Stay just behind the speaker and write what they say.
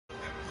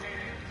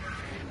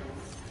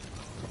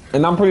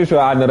And I'm pretty sure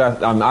I know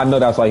that. I know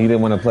that's why he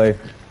didn't want to play.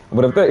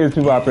 But if there is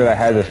people out there that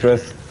has a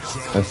stress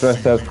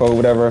test code,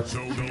 whatever,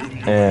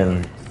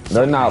 and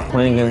they're not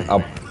playing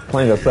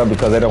a sub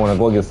because they don't want to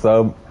go get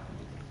sub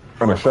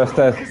from a stress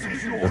test,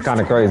 it's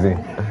kind of crazy.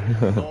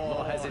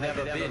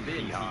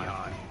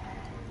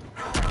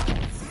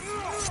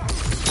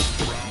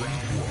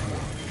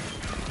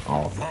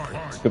 Oh,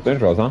 skip the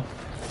intros, huh?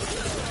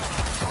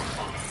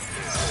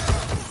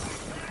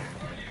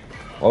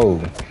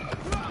 Whoa.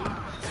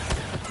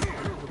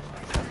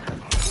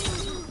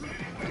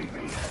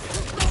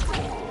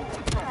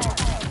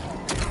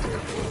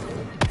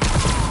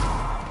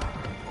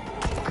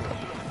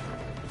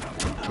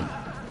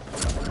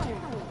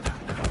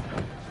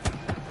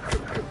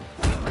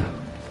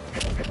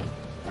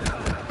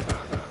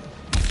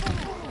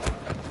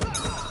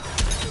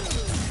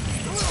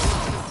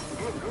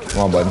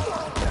 Come on, buddy.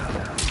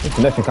 This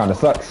connection kind of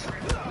sucks.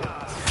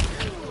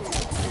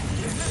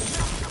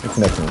 This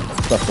connection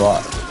sucks a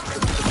lot.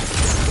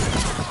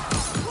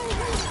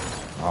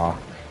 Ah.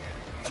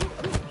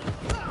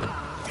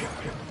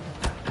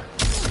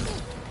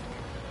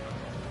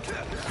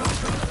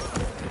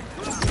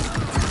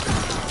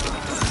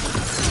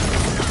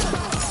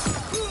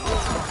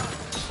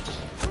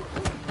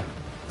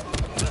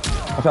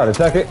 I'll try to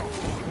check it.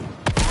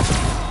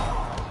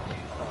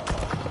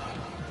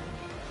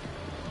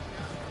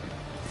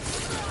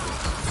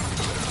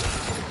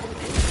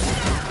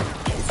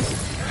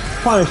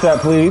 Punish that,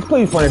 please.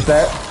 Please punish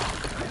that.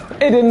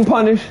 It didn't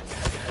punish.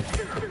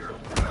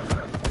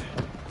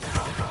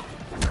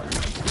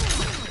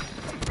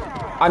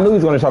 I knew he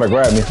was going to try to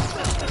grab me.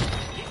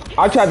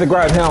 I tried to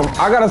grab him.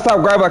 I got to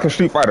stop grabbing like a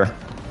Street Fighter.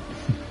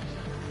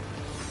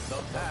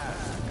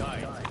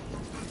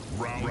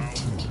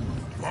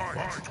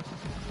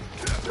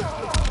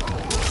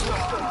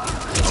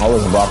 I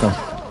wasn't blocking.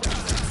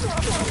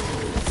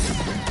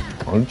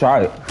 Oh, he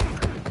tried it.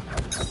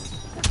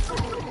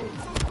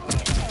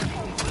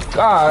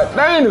 God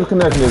dang, this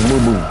connection is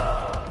boo-boo.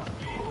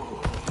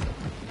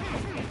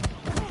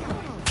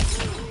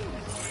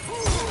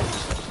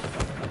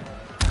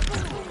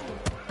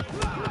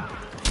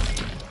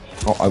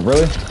 Oh,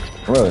 really?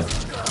 Really?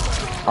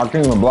 I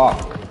can't even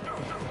block.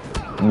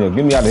 Yeah,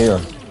 get me out of here.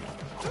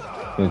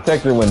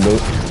 Protect your window.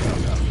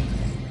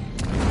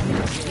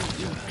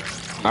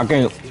 I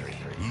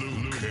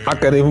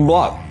can't even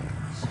block.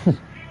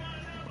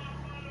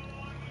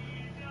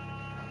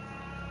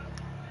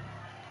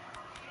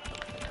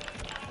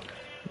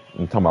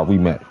 I'm talking about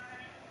rematch.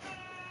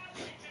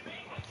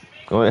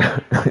 Go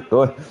ahead.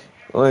 Go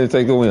ahead and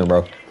take the win,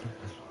 bro.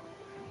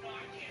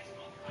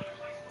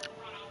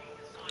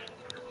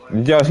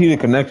 Did y'all see the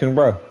connection,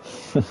 bro?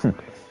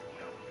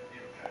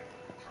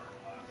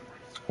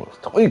 What's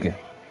tweaking?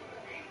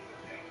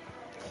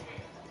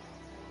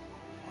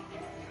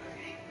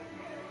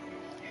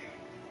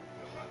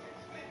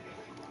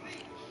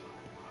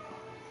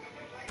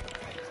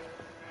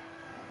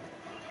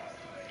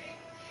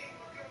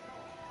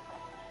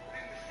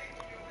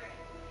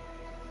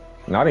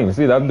 I didn't even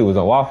see that dude was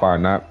on wildfire or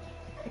not.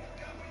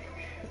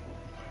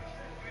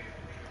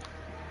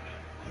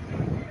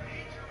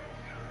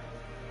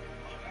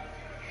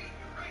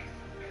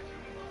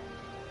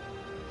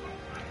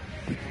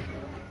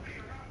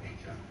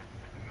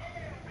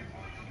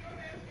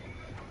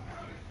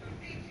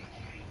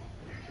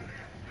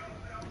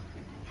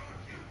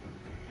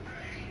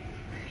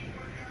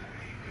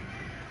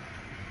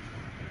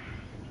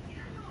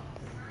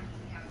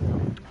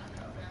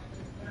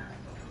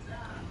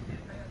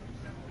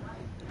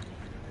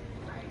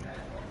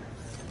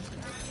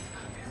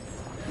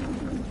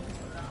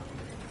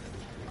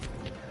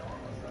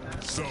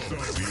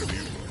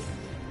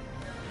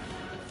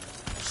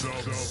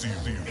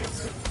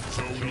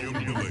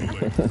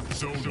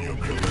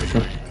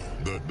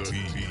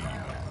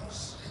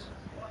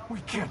 We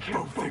can't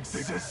both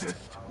exist.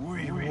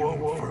 We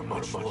won't for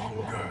much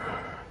longer.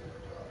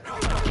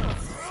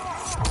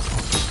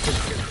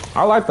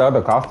 I like the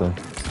other costume.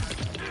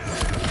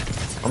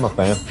 I'm a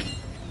fan.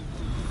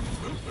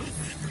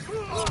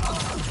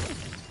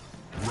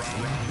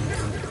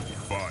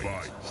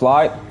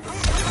 Slide.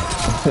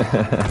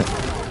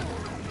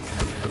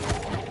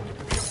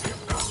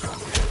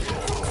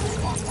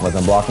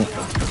 Wasn't blocking.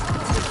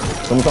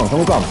 Someone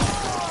come.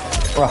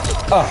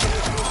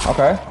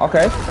 Okay.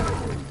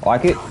 I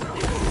like it.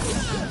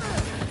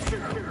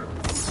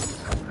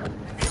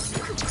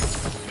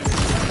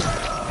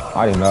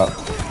 I didn't know.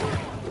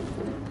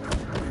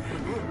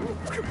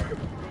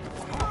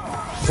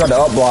 Tried to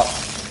up block.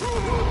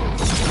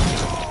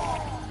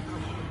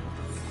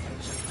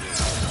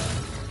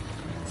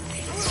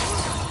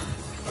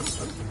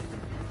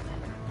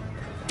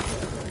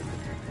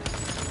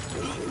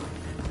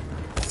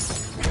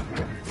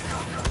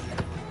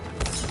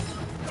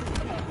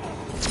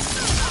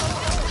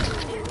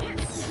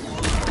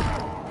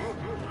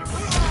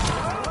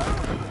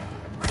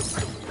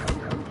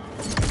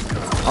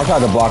 I tried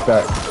to block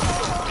that.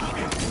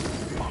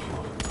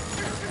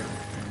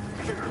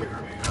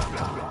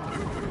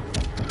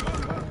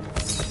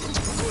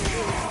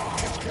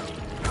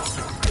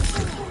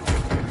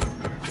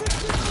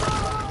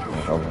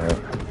 Overhead.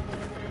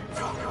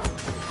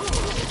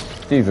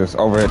 Jesus,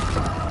 overhead.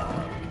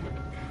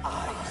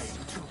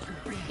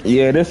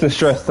 Yeah, this is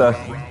stress test.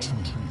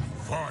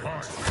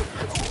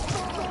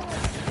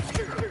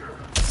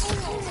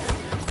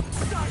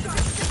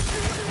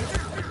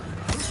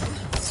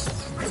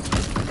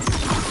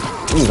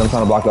 Jeez, I'm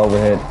trying to block the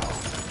overhead.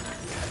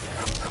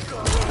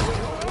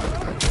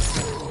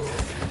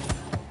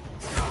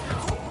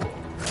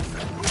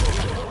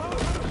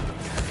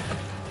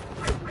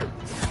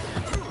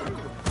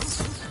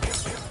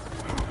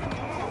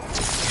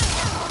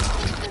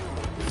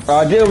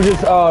 I did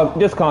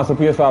just console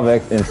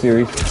PS5X in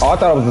series. Oh, I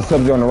thought it was the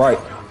Sub-Zero on the right.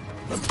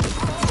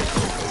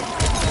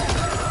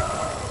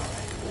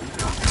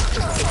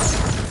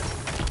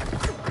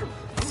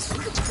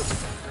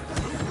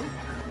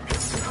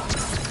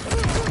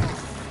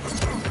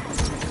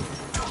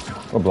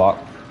 Good block.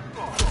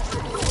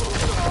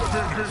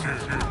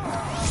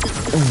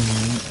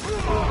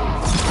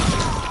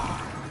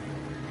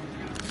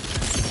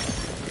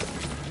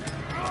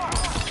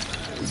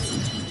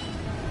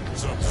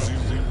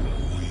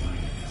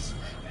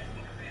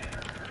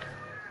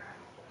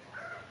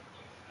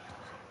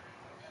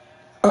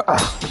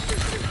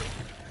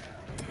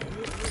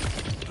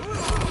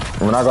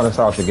 We're not going to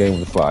start the game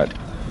with a slide.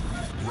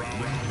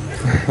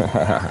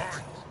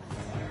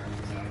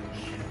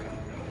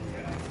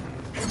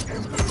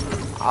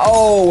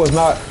 Oh, it's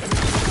not.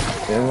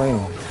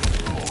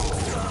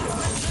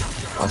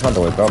 I'm trying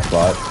to wake up,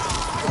 slide.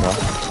 No.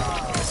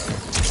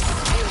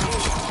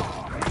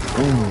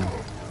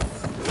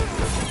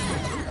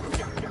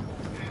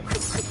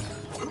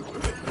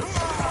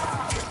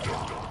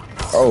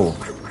 Oh.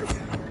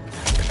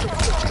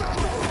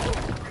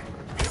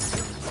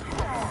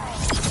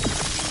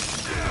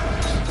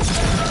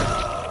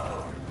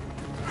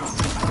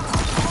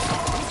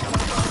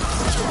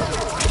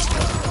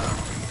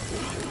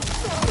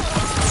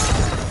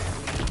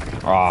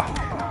 Ah.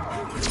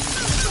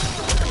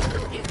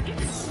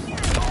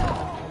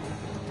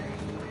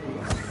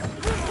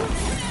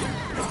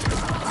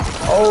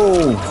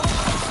 Oh.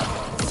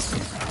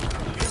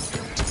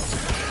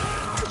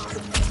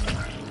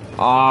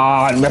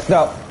 Ah, I messed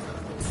up.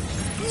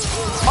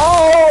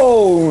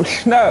 Oh,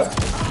 snap.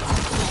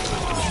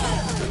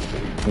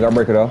 You gotta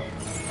break it up.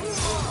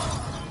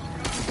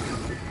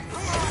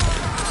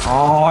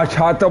 Oh, I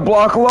tried to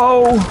block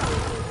low.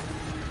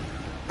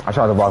 I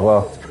tried to block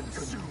low.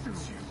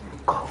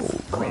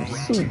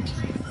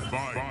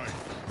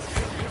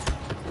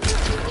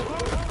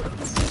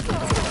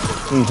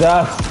 Jesus.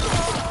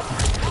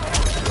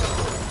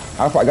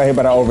 I got hit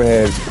by that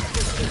overhead.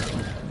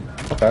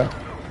 Okay.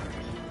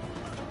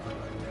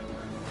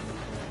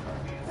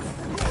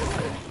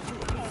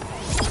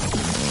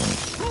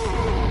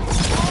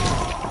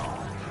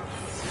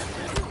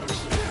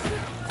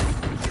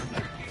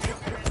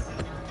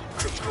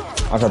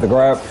 I tried to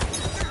grab.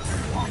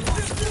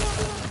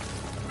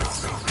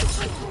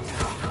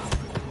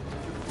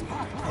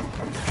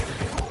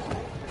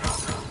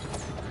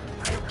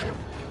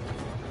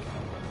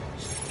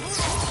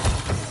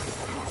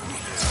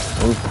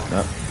 Ooh,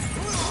 yep.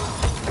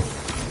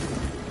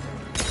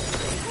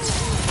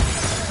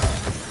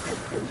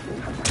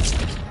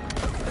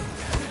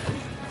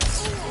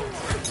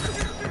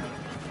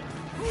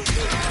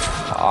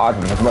 Ah, I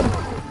didn't hit the button.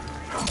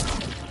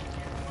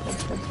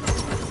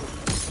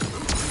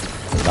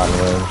 Got in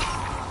the range.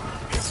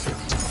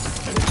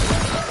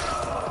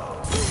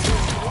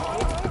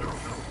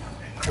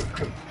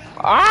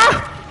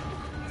 Ah!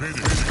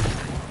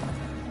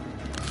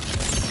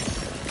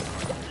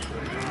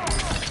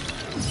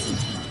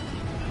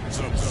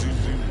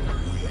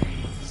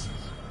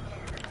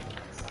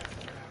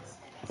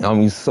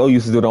 I'm so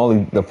used to doing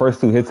only the first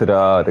two hits of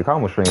the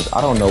combo streams.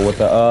 I don't know what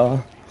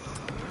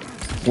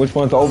which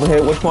one's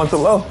overhead, which one's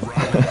low.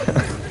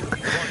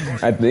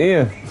 At the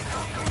end.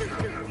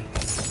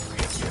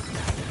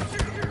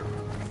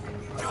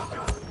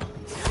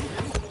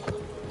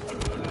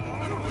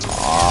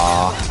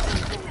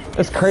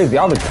 It's crazy.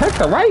 I was attacked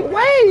the right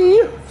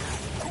way.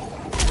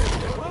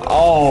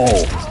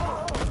 Oh.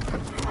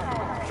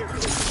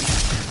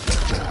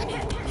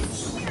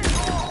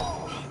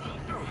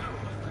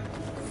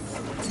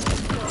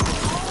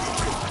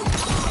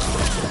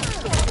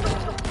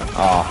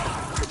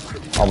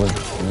 I was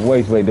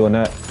way too late doing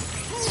that.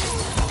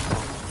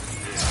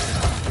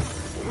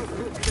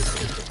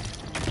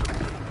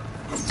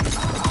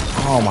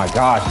 Oh my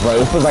gosh, bro.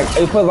 It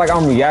feels like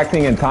I'm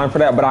reacting in time for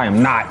that, but I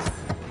am not.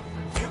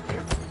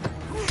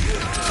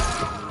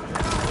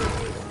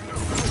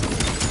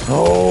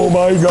 Oh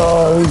my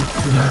god.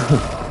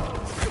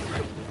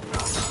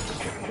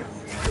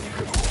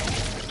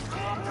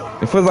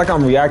 It feels like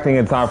I'm reacting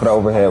in time for the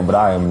overhead, but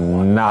I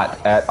am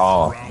not at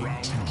all.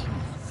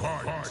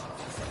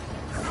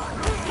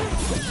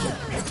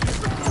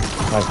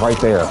 Like right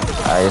there.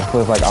 It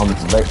feels like I'm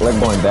like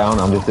going down,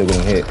 I'm just still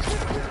getting hit.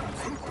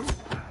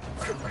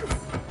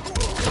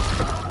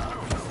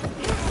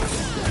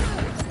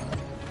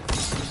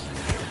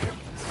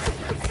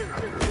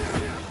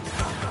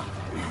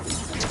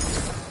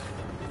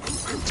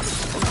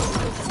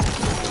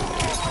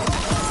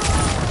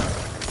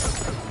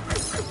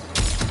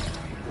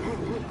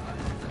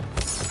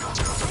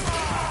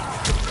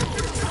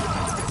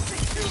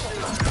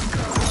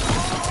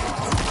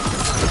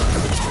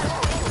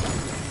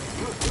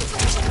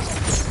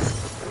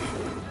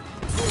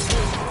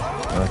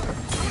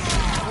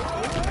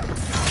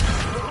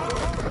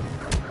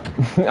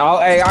 Oh,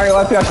 hey, I ain't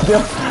like that.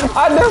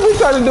 I definitely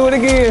try to do it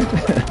again.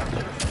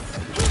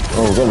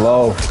 Oh, good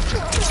low.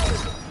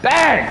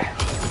 Dang!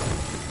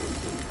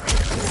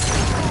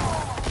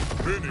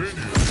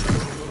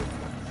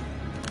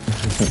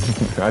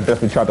 I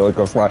definitely tried to wake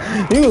up slide.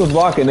 He was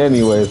blocking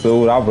anyway,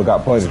 so I would have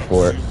got punished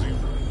for it.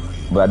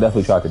 But I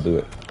definitely tried to do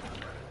it.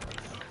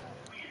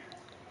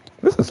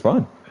 This is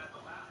fun.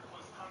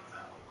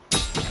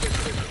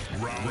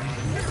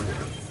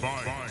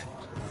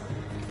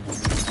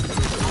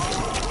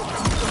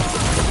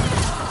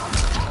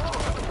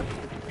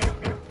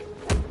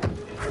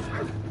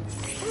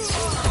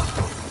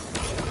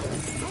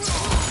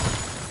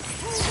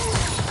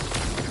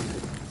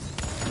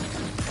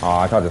 Oh,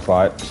 I tried to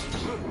slide.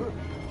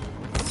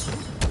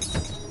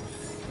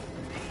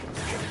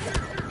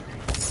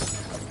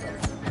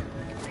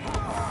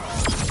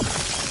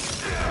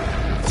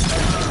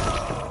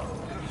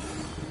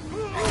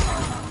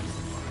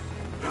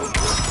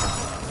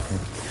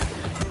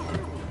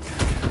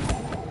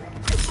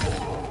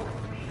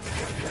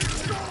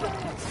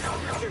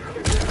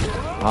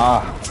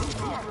 Ah.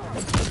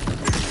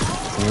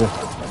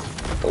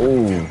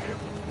 Ooh.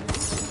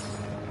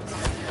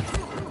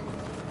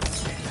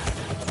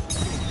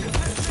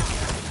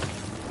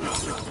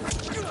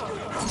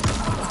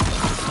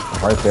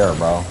 Right there,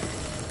 bro.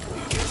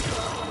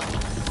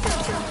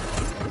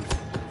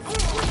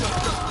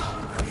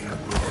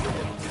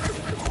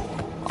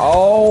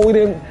 Oh, we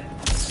didn't.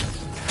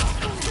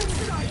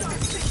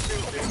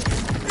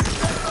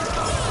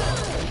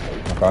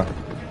 Okay.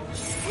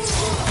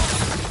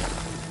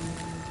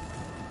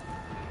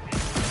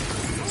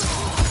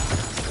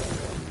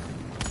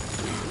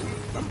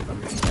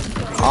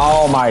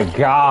 Oh my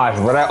gosh,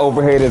 but that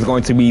overhead is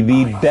going to be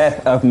the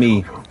death of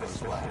me.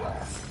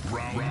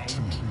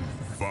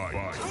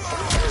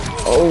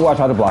 Oh, I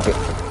tried to block it.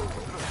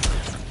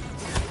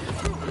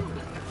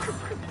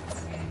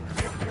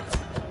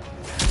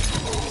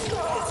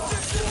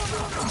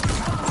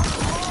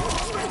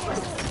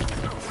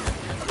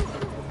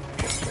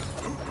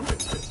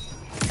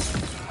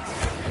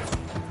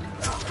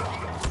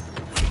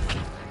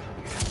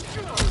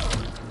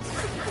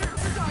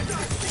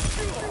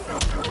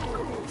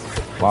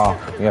 Wow,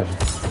 yes.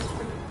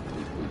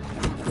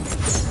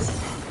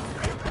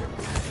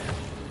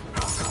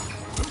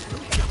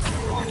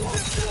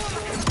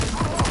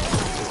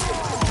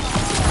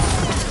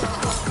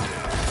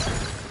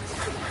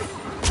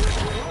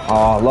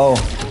 Oh, low.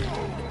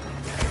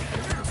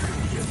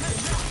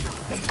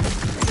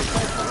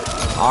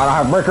 Oh, I don't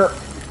have breaker.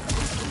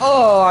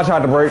 Oh, I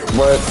tried to break,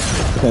 but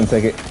couldn't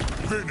take it.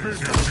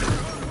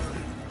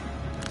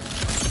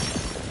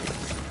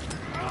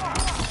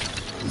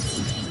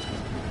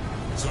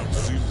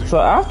 So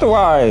after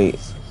I'm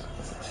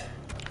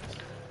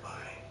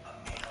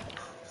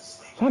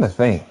trying to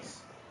think.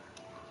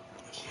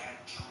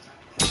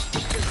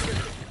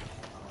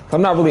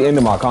 I'm not really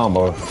into my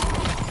combos.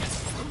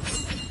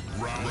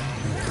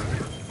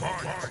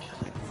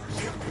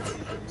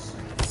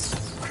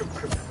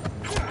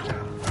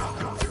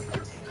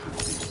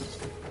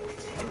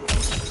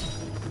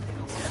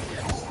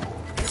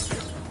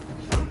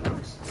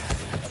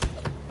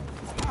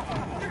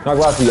 Not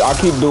gonna lie to you, I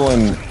keep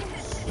doing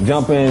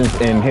jump-ins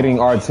and hitting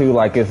R2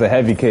 like it's a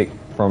heavy kick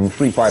from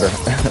Street Fighter.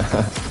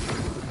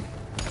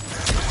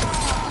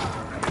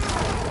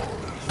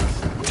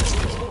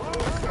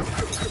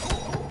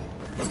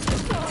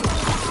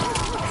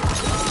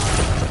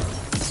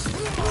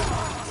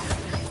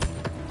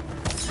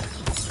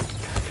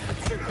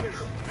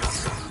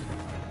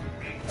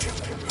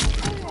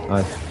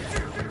 Nice.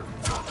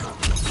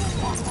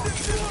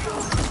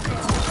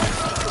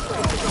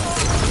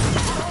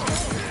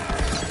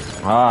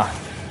 Ah.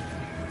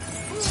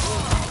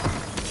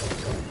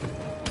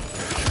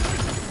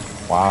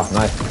 Wow,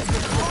 nice.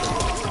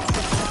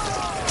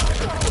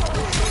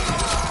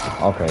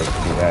 Okay,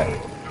 let's do that.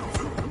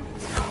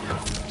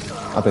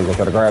 I think they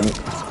could have grabbed me.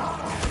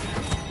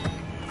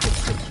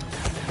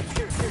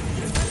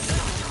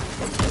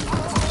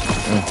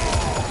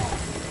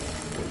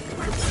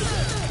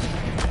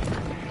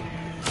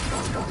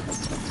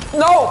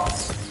 No!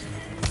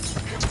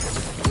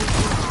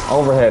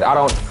 Overhead. I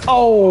don't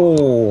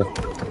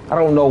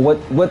know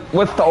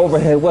what's the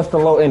overhead, what's the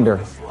low ender.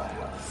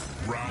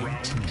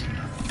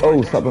 Oh,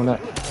 stop doing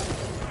that.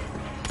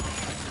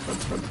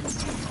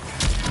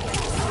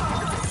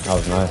 That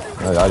was nice.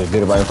 I just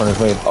did it right in front of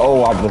his face.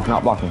 Oh, I was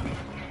not blocking.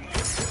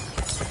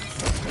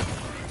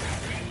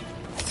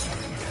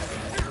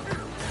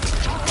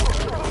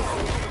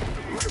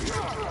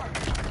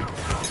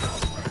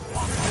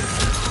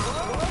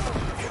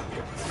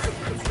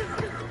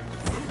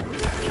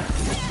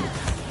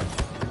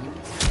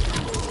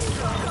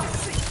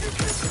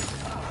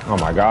 Oh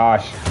my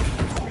gosh.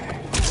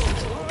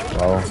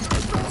 Oh.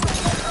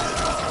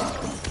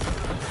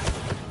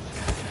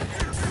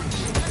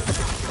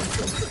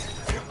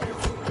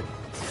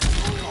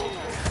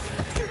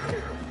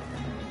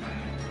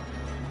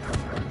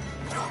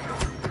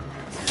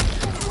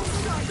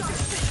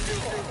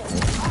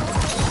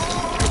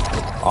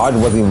 I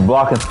wasn't even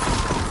blocking.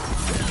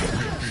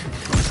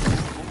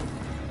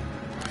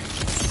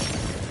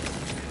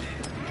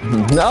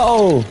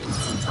 No!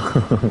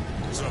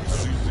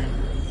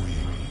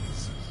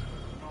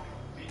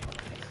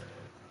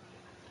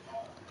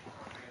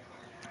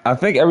 I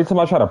think every time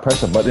I try to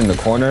press a button in the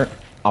corner,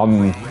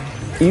 I'm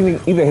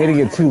either hitting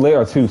it too late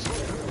or too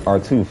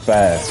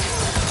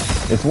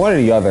fast. It's one or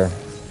the other.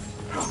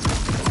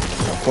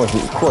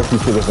 Of course you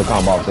see there's a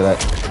combo after that.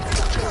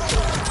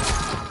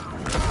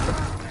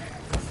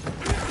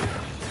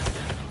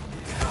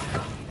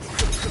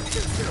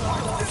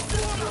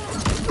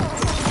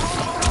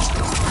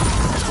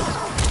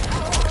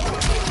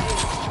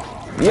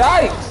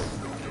 Yikes!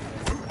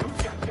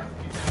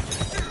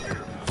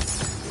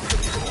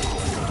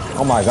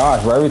 Oh my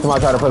gosh, bro. Every time I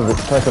try to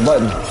press the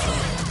button.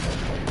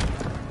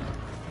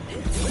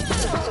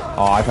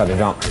 Oh, I tried to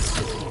jump.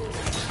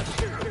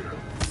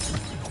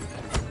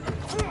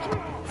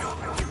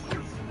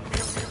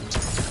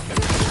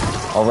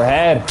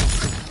 Overhead.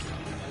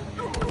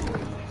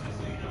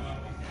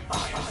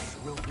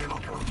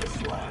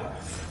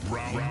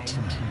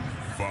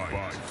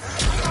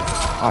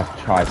 I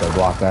tried to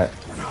block that.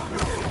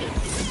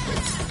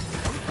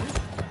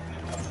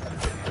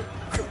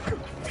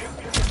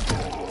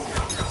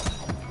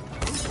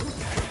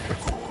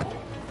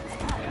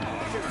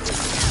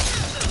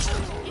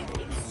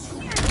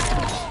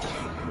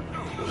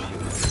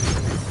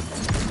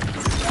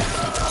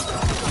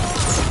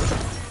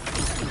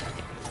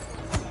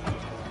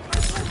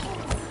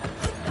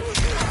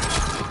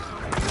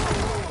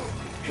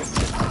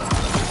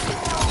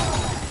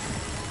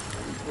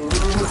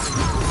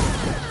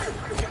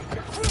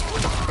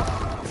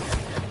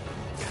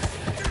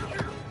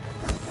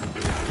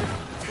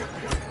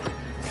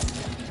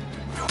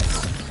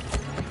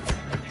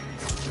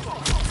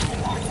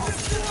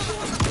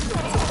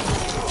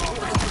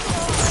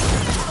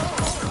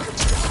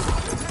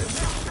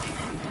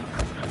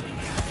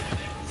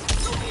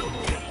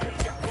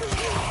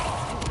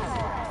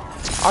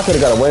 I could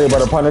have got a way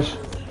better punish.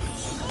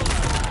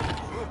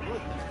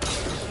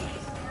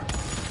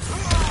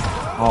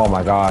 Oh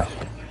my gosh.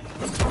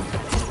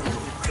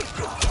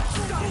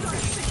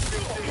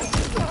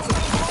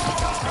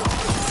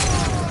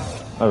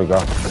 There we go.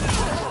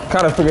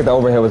 Kind of figured the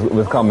overhead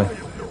was coming.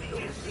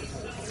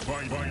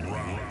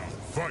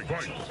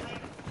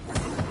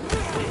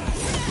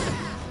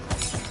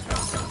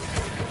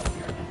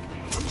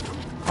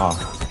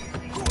 Oh.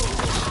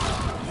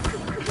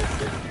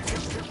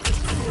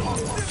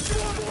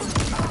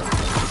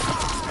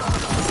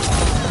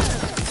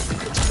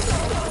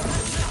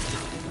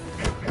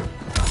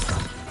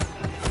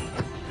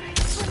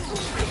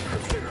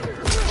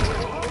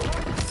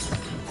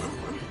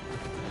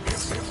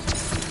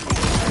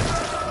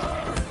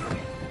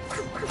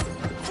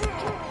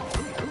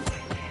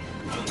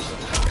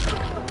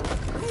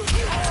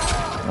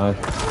 Nice.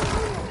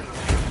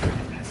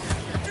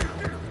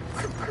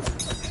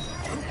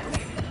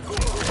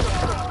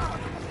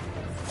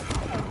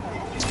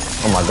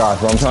 Oh my gosh,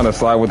 bro, I'm trying to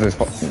slide with this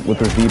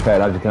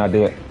D-pad. I just cannot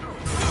do it.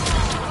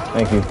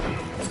 Thank you.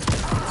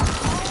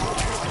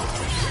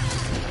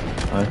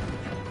 All right.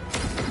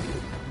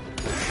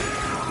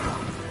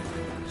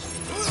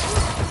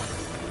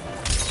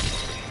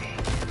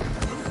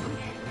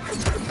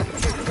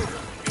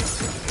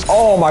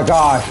 Oh my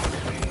gosh.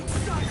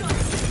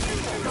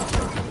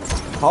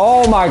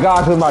 Oh my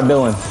gosh, what am I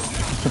doing?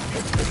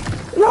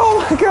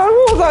 Oh my god,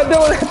 what was I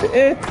doing at the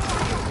end?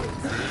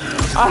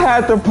 I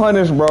had to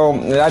punish, bro.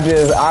 I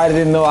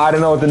didn't know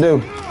what to do.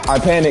 I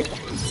panicked.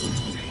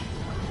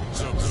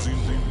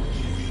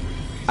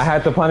 I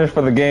had to punish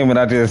for the game, and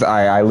I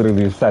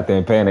literally just sat there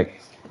and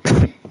panicked.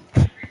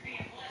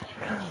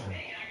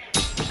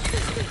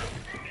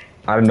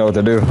 I didn't know what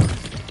to do.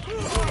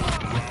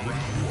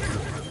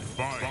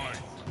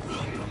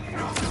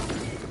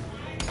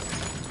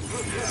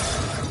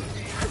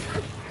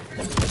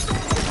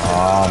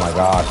 Oh my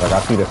gosh, like I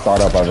see the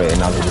startup of it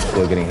and I'm just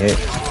still getting hit.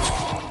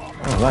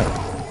 Oh, nice.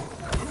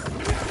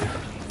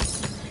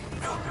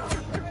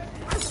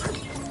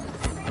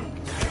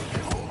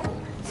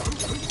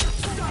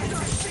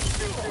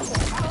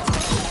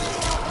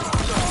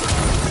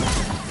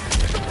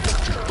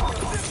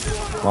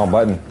 Wrong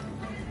button.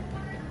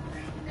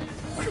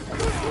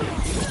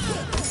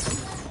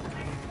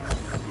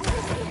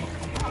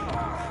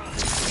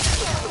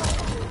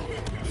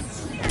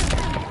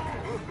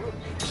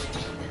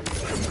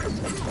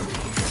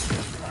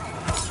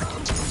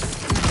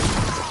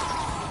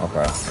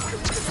 Okay.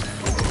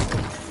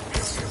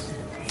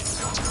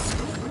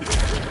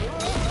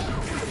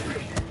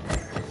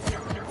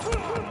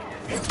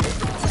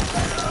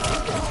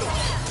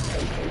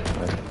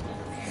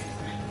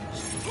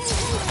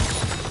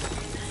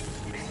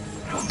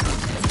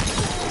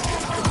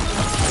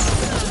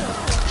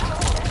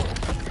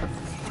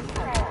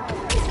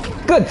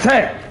 Good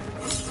tech.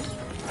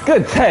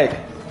 Good tech.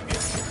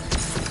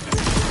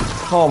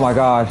 Oh my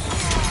gosh.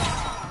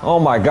 Oh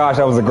my gosh,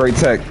 that was a great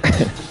tech.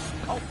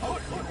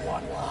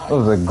 That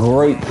was a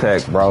great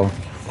tech, bro.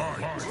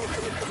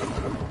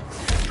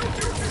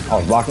 I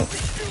was blocking.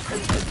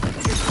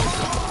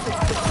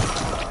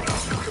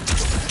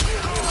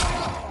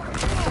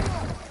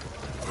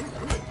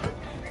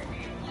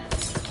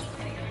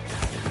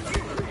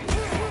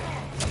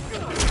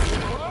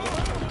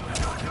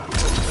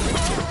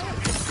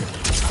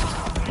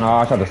 Oh,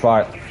 I tried to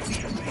slide.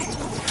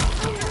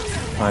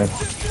 Nice.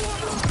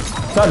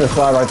 Tried to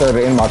slide right there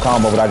to end my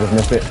combo, but I just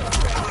missed it.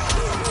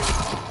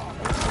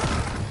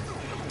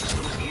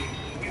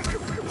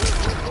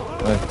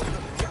 Nice.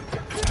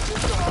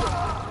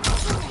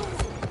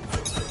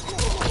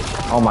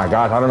 Oh my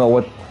gosh, I don't know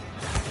what.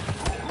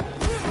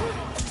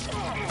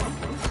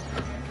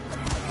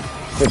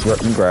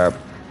 Good grab.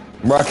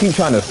 Bro, I keep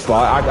trying to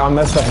slide. I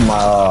messed up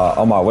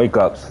on my wake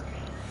ups.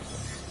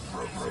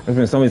 There's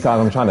been so many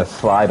times I'm trying to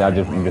slide,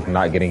 I'm just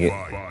not getting it.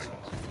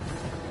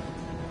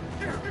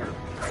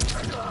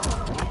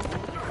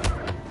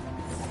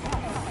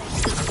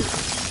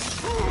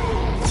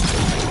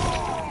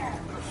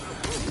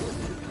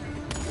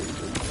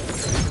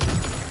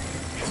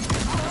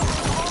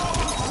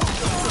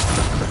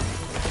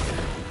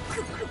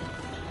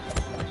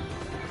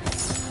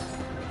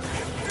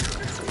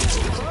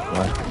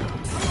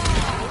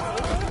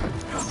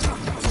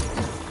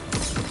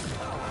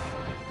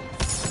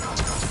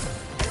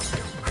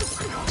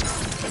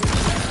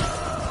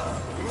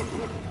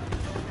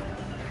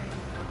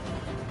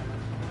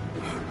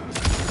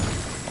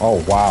 Oh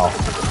wow,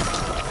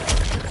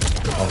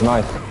 that was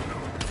nice.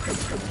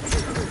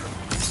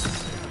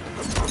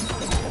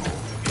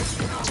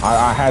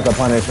 I had to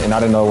punish and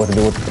I didn't know what to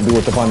do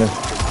with the punish.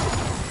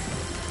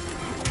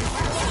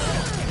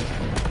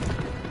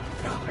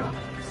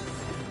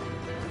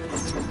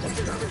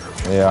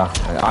 Yeah,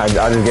 I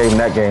just gave him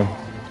that game.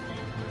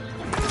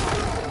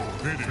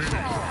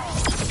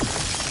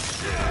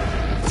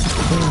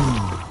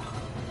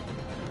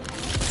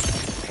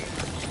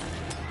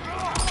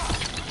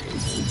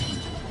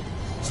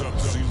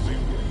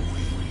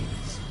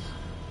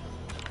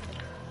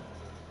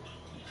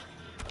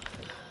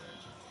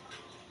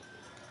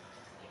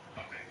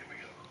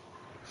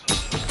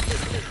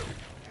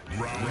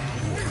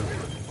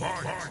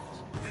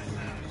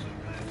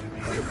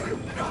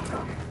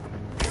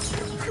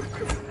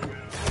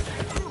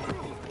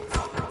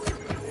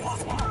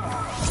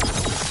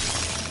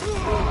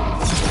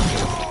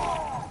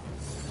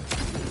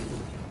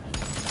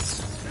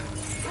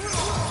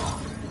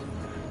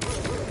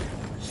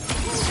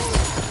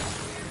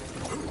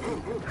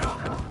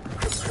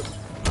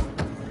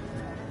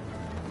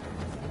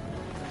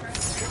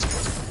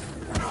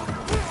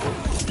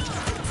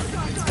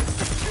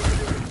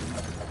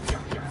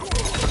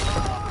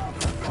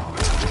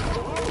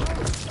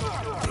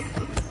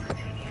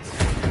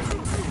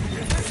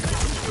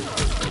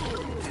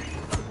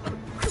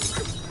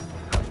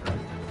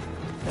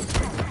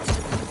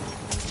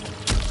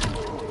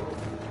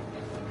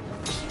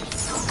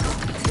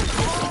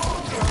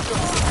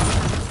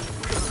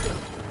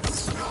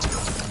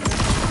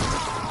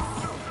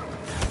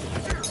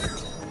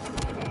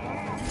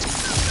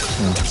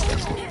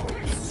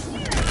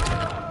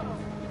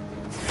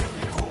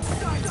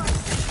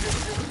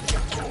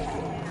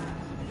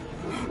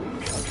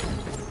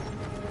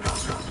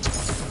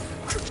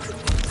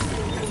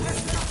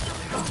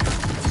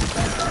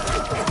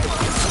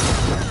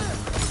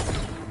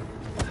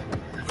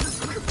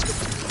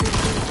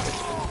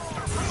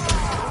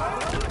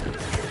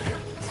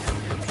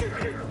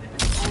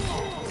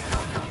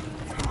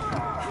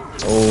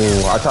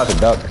 Oh, I tried to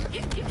duck.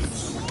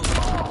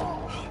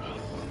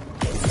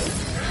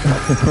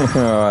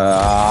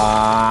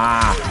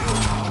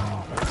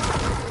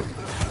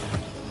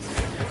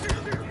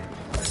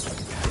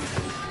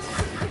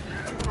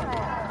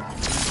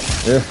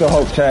 There's still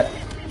hope, chat.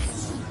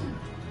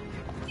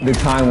 The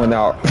time went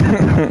out. No,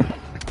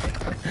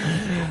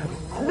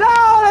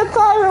 the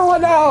timer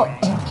went out.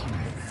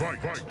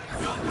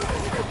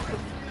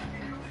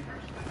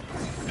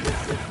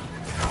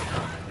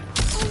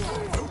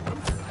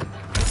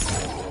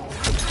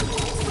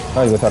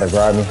 Oh, you gonna try to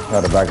grab me?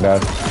 Try to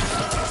backdash.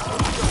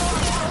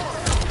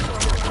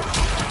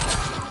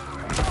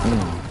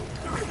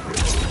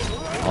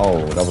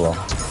 Oh, double O.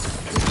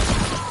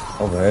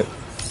 Overhead.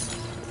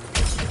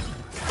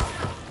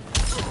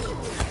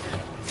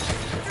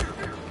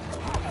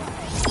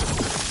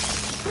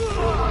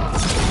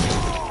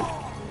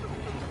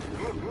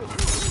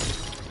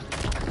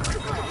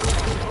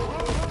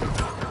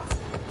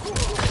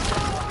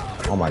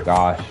 Oh my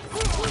gosh.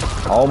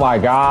 Oh my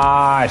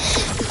gosh.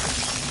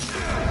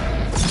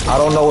 I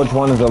don't know which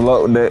one is the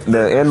low, the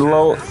end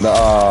low,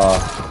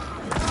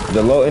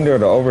 the low ender or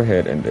the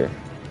overhead ender.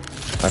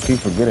 I keep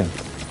forgetting.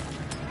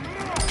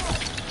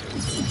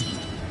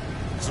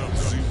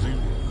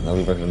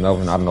 Melvin versus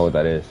Melvin, I don't know what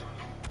that is.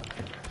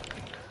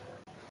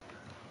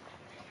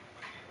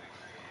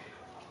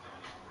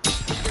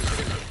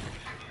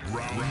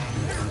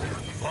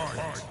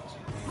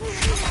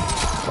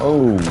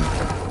 Oh.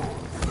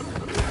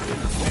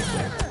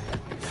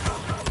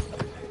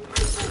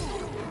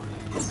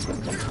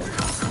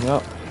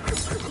 Yep.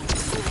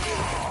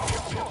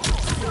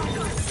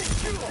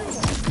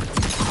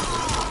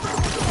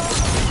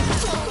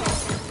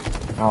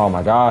 Oh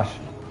my gosh.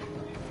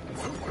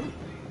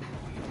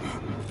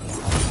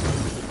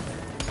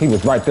 He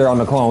was right there on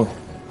the clone.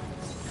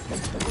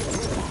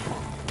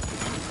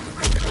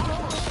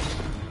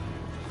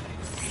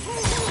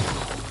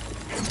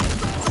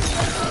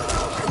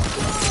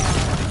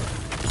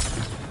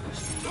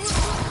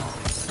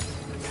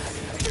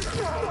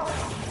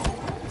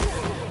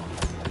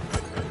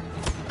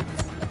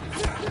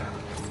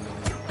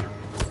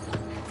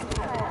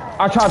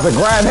 I tried to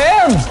grab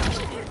him!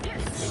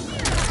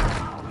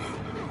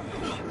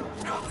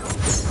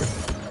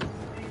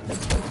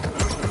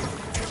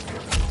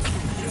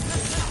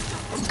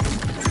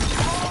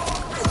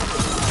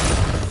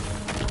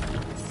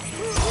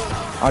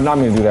 I'm not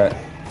gonna do that.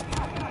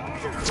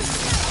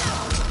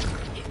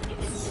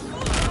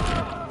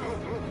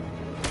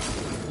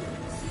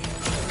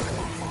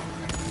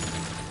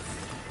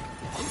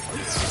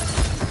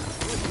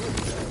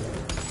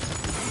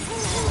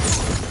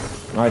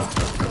 Nice.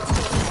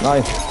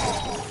 Nice.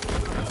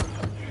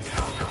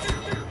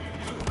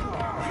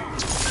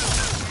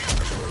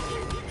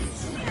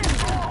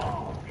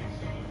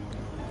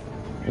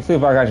 Let's see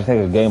if I can actually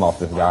take a game off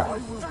this guy.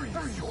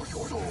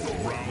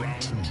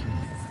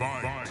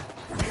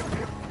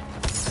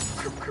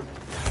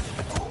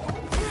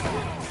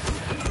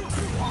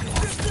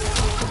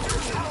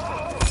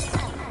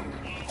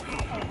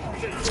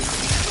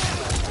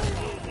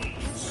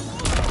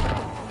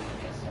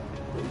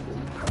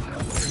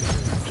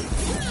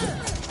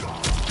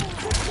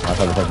 I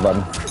tried to press the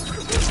button.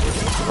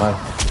 Nice.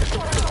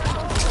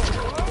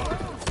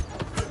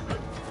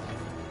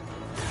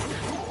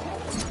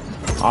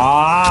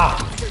 Ah!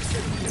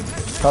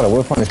 Thought I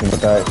would punish him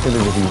with that. Should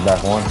have just used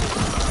back one.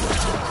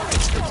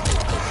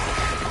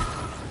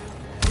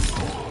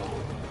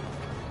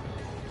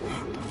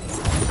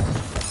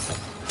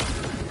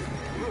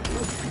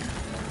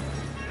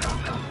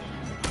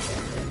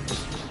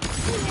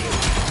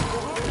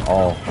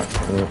 Oh,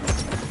 shit.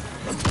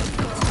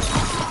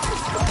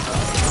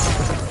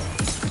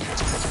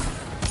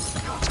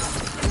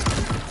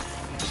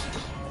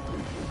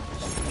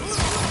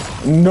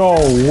 No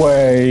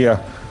way! I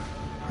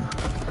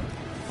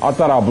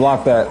thought I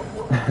blocked that.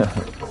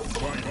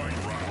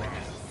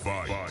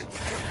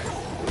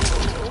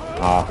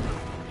 Ah.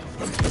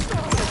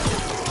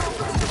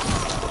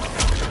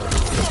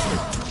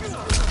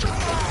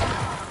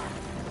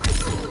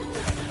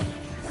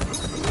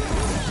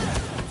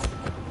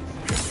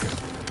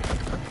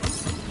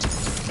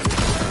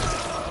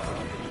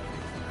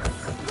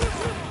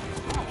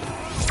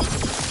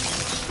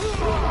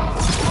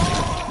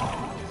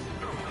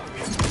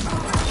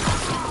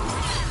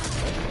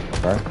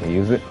 Okay, can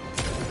use it.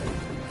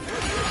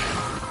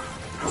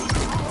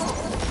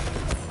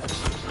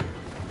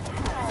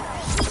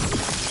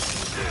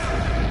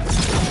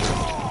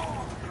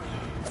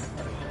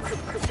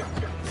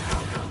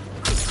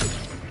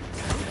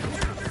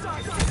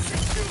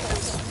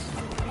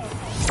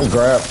 Good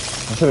grab. I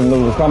should have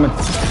knew it was coming.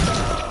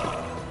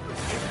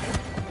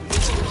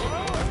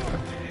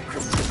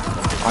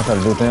 I tried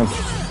to do it to him.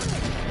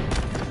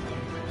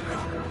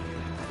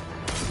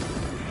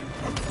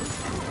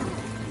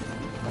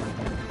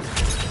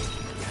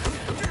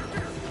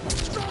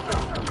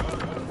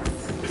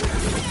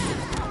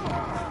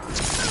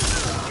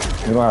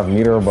 We don't have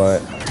meter,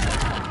 but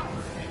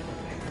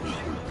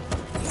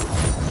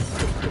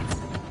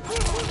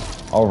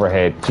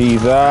overhead.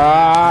 Jesus!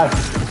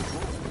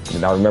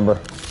 Did I remember?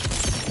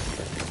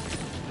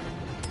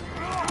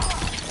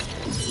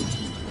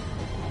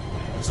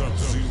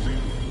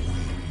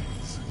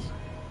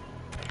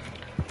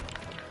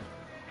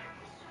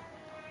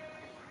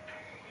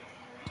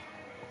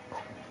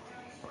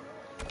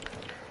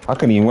 I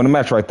couldn't even win a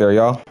match right there,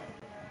 y'all.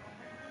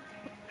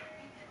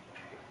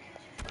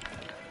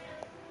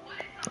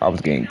 I was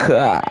getting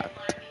cut.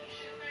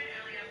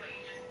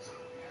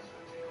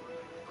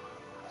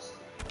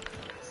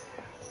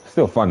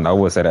 Still fun, I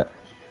will say that.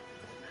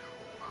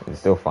 It's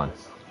still fun.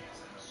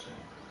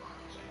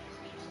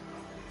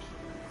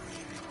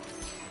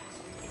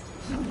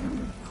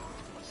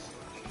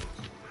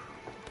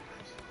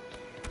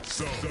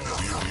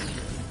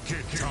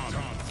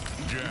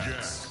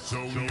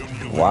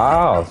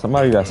 Wow,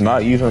 somebody that's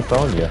not using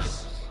Sonya.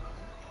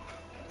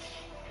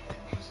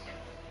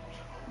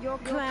 Your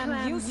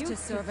clan used to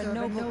serve a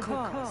noble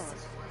cause.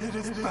 It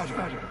is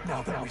better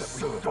now that we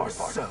serve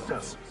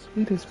ourselves.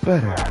 It is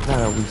better now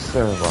that we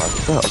serve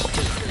ourselves.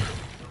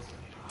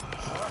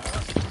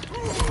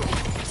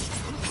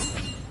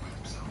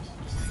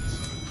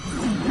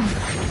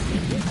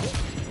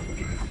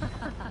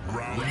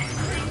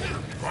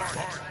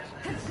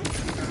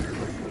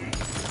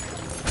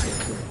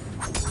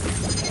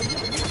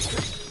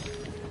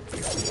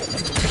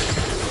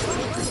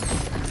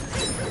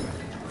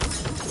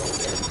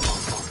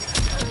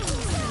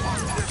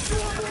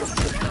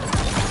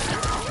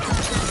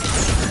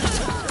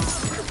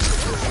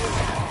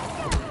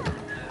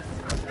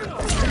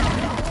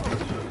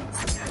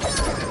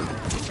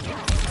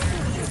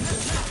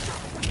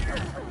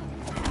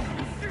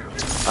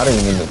 I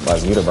didn't even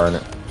like me to burn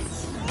it.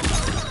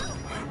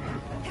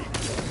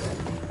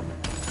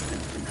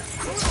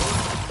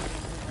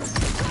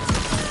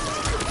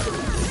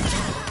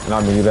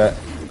 Not me do that.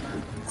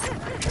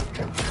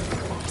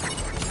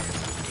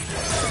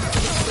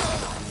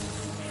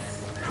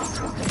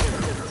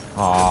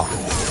 Ah.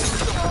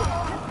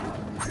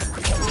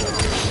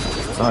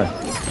 Nice.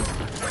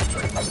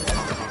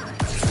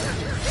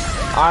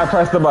 I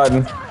pressed the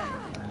button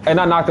and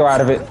I knocked her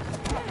out of it.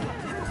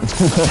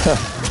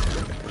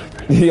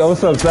 Yo,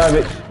 what's up,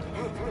 Savage?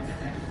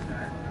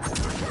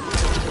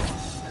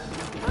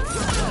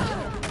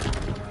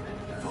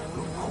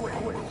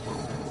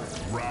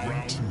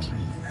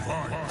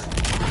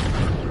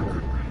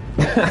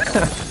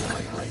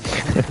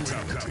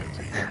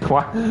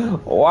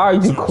 Why are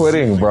you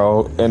quitting,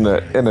 bro? In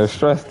a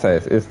stress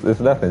test, it's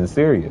nothing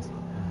serious.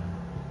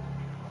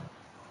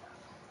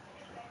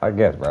 I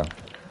guess, bro.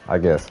 I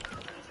guess.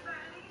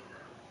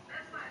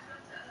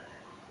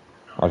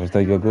 I just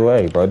take a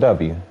good A, bro.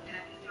 W.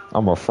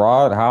 I'm a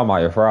fraud. How am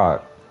I a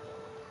fraud?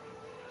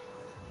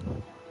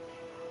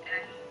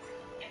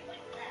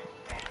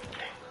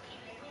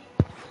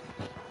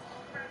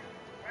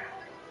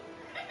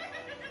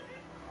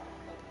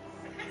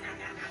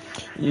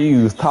 You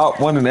use top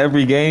 1 in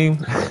every game?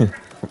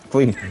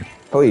 please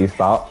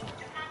stop.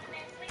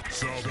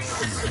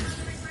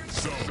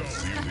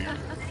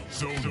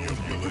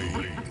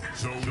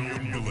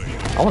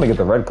 I want to get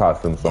the red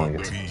costumes on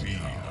you.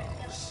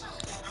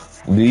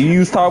 Do you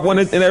use top 1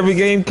 in every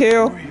game,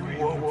 Kale?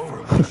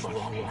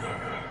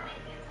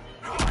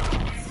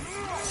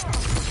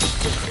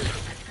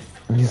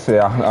 You say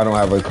I don't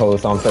have a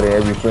code, so I'm studying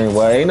every stream.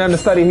 Well, ain't nothing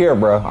to study here,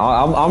 bro.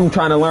 I'm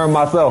trying to learn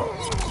myself.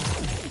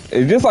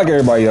 It's just like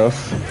everybody else.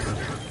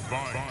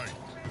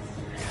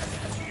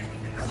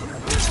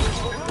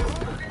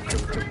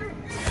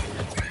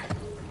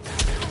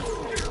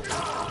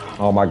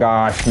 Oh my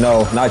gosh,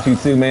 no, not you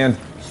too, man.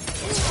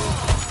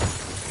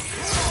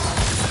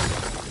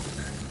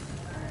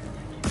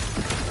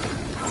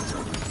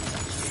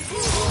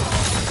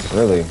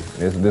 Really?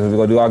 This is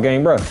gonna do our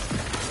game, bro.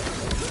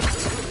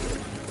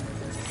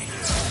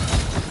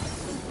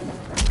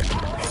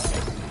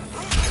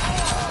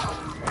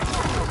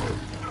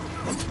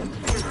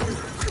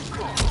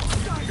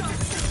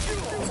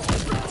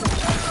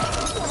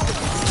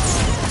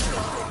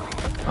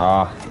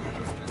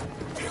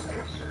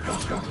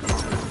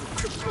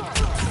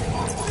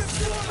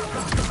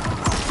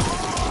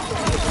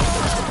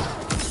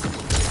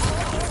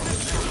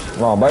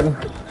 Wrong button.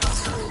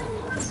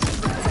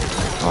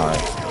 Alright.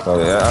 So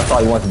yeah, that's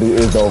all he wants to do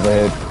is the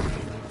overhead.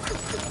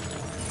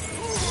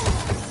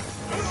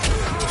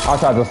 I'll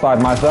try to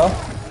slide myself.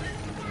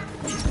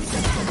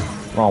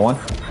 Wrong one.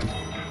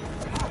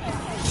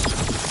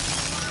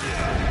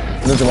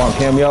 This is the wrong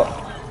cameo.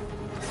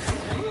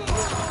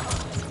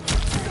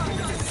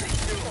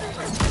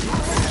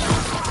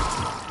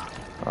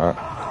 Alright.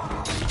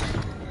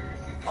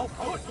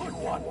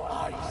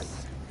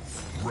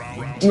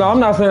 No,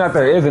 I'm not saying that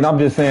there isn't. I'm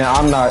just saying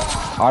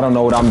I don't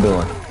know what I'm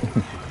doing.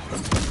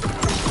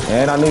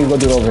 And I knew he was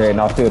gonna do it over here,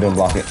 and I still didn't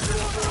block it.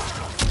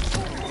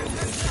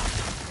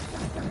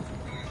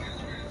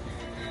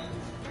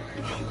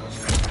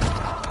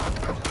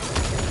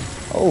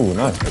 Oh,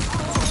 nice.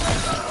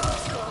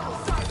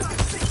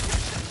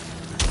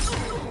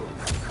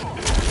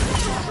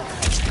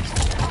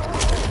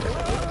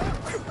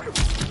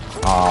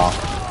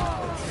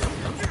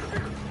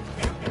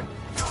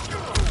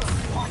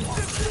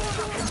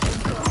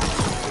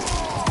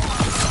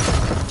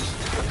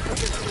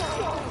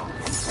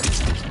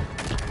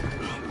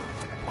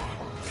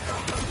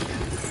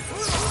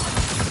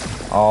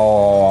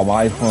 Oh,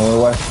 my iPhone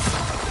away.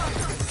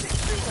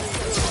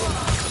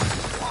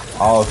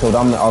 Oh, so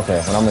I'm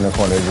okay. When I'm in the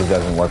corner, it just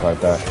doesn't work like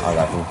that. I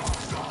got you.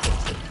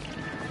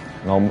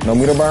 No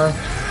meter burn.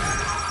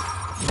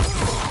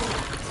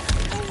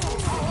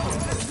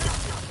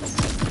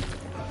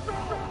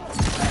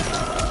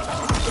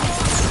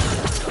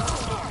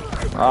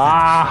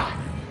 Ah!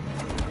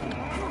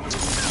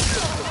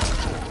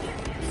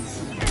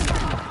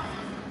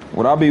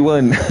 Would I be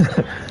willing?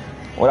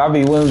 Would I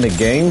be willing to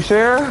game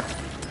share?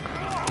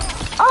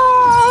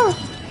 Ah!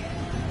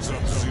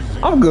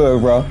 I'm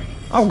good, bro.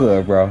 I'm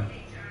good, bro.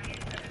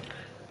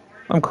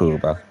 I'm cool,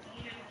 bro.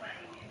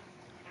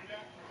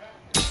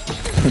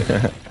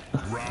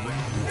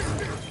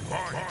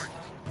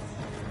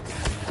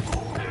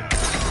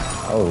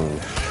 Oh.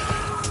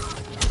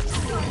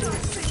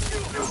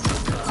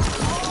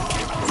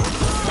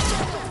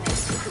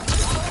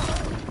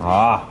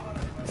 Ah,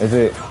 is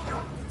it?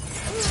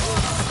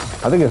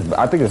 I think it's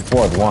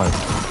 4-1. I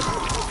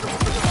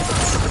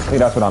think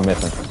that's what I'm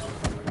missing.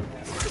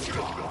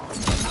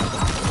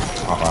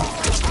 Okay.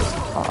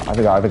 I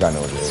think I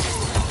know what it is.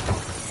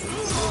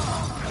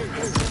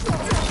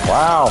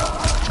 Wow.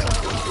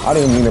 I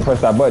didn't even mean to press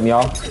that button,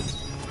 y'all.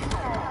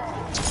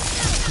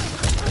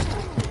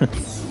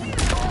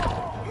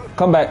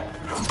 Come back.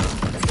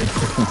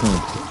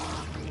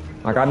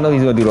 Like, I know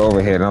he's gonna do the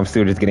overhead, and I'm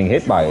still just getting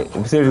hit by it.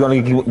 I'm still just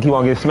gonna keep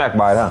on getting smacked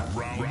by it, huh?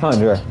 Huh,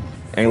 Dre?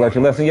 Ain't learned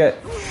your lesson yet?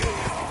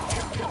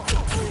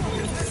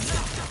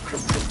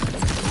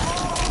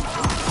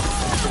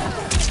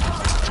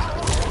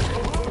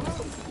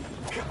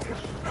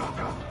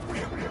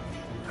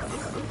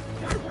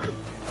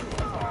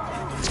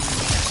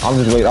 I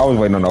was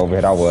waiting on the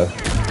overhead, I was.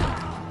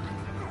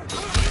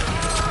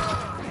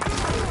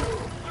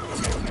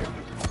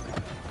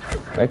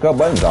 Make up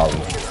buttons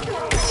already.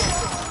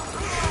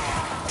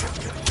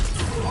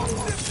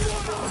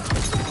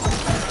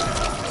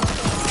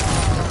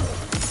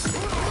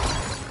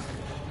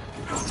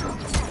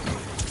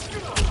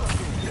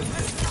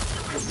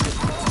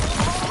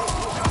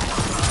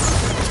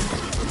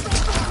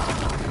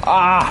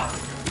 Ah!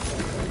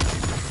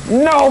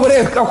 No, but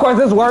of course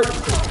this worked.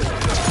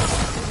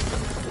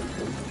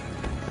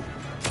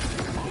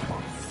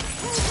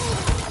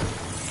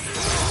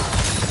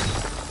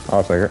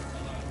 I'll take it.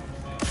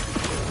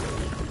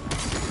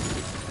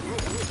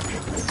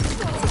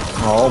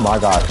 Oh my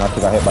gosh, I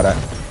think I hit by that.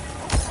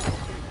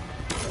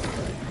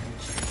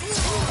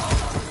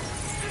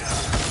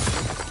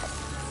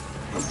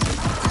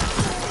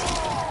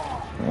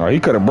 Oh, he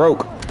could have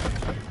broke.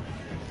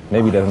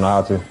 Maybe he doesn't know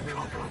how to.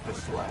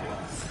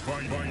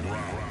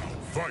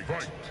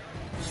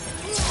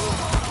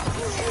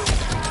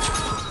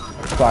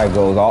 Slide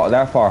goes all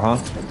that far, huh?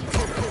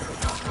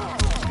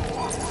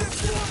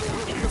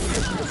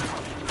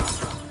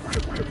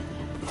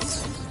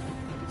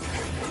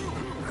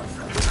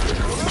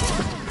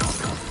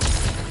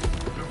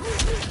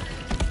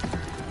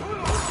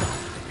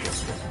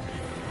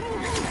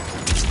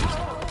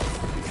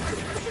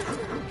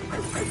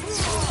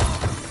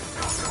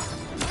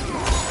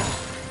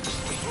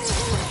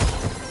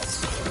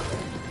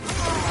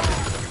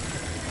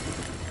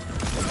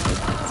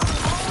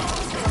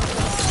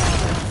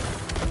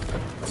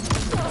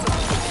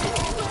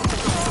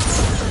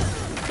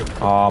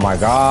 Oh my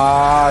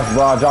gosh,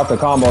 bro, I dropped the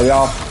combo,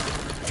 y'all.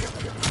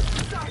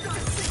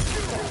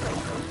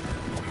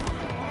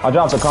 I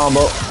dropped the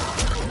combo.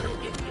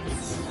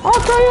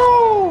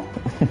 RKO!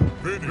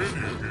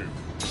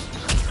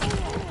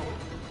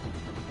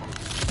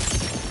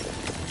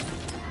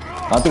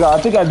 I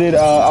think I did,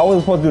 I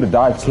wasn't supposed to do the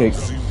dive kick.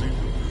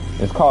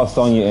 It's called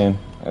Sonya in.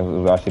 It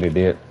was actually they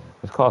did.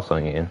 It's called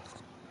Sonya in.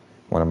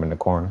 When I'm in the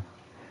corner.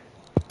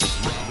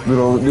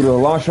 Do the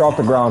launcher off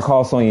the ground,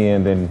 call Sonya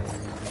in, then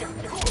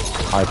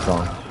Ice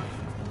on.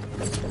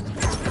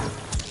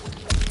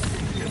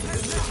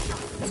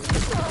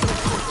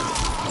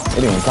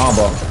 It didn't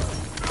combo.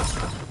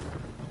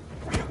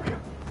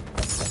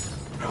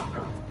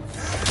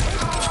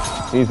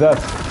 Jesus.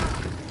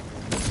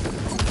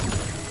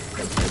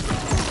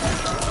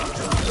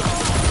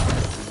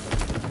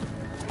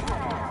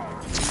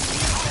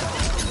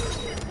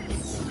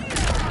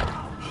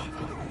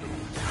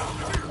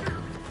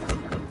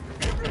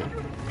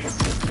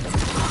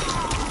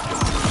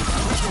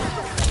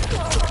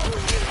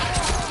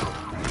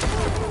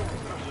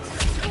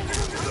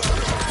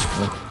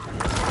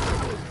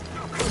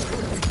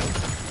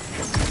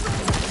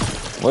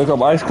 Wake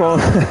up, Ice Clone.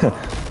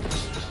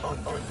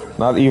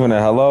 Not even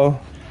a hello.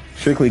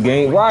 Strictly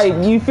game. Right,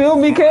 you feel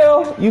me,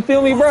 Kale? You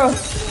feel me, bro?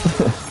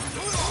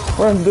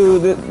 First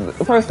dude,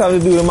 the first time to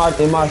do it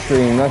in my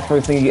stream, that's the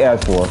first thing you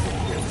asked for.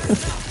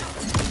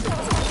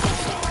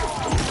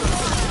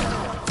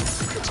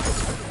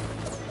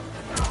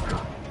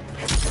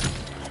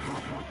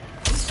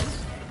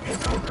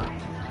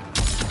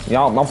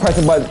 Y'all, I'm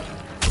pressing button.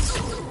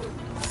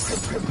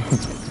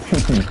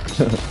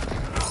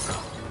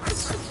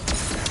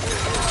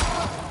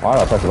 Why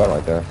did I press the button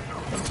right there?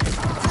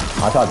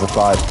 I tried to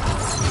slide.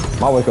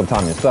 My wake up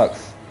timing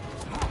sucks.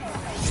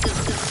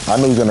 I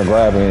knew he was gonna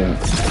grab and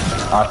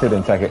I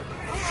didn't take it.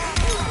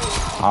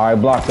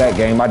 Alright, block that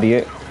game, I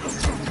did.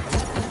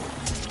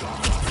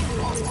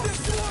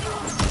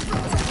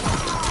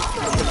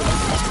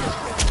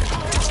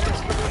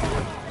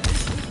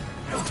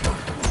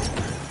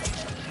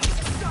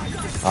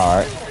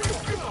 Alright.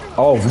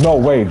 Oh, no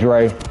way,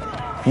 Dre.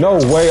 No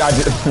way I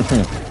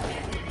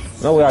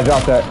just no way I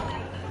dropped that.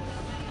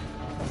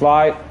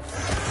 Slide.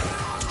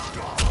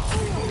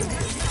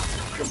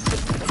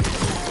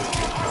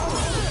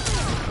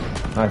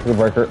 Nice, good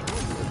breaker.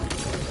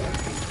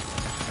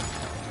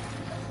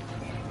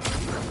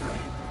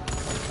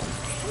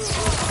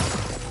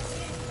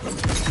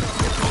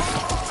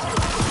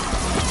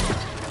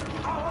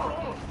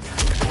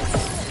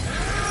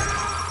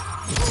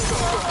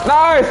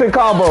 Nice and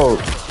combo.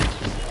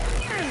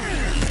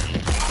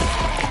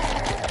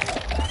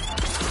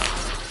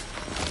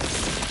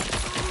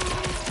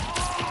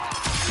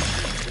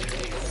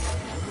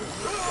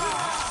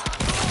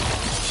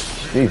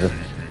 Jesus.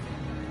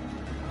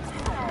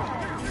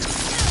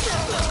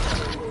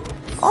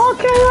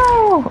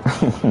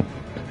 RKO!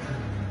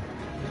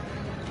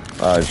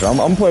 Alright, so I'm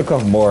gonna play a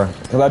couple more.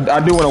 Cause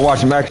I do want to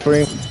watch Max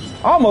stream.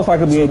 I almost like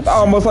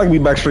to be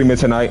back streaming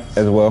tonight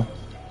as well.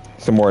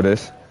 Some more of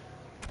this.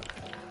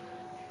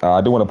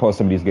 I do want to post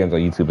some of these games on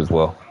YouTube as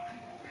well.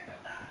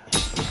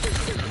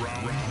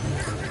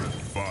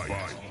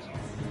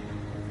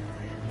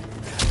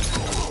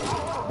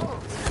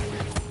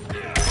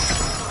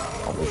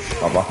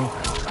 Blocking.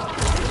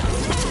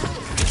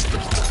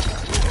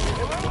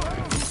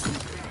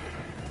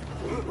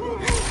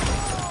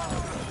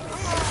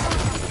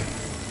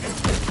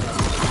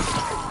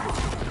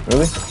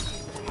 Really?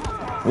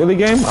 Really,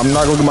 game? I'm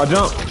not gonna get my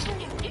jump.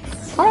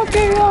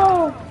 Okay,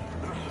 yo.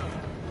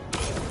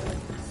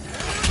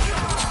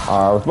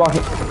 I was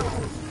blocking.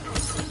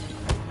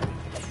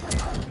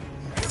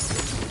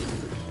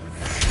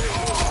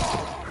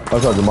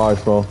 That's not the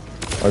milestone.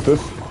 Like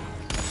this.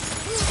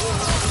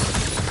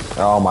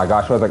 Oh my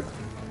gosh, I was like...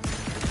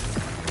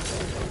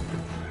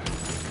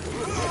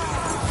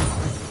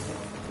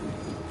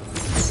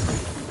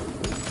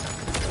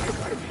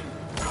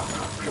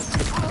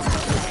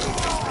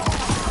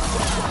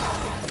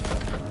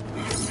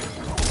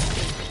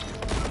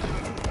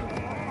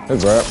 Good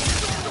grab.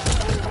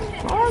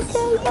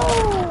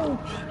 RKO!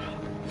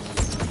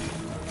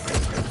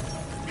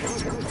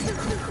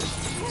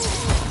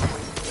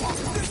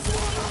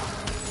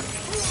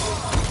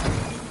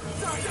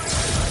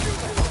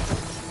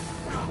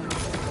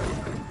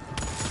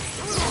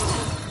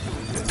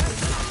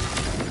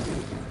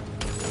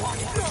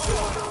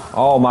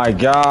 Oh my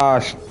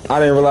gosh. I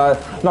didn't realize.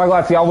 Not gonna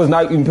lie to you, I was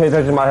not even paying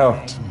attention to my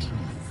health.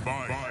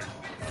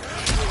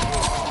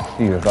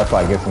 Jesus, that's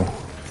why it gets me.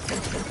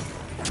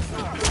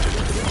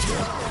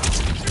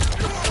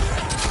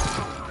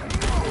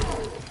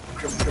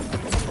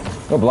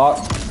 Good block.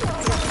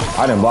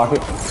 I didn't block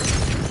it.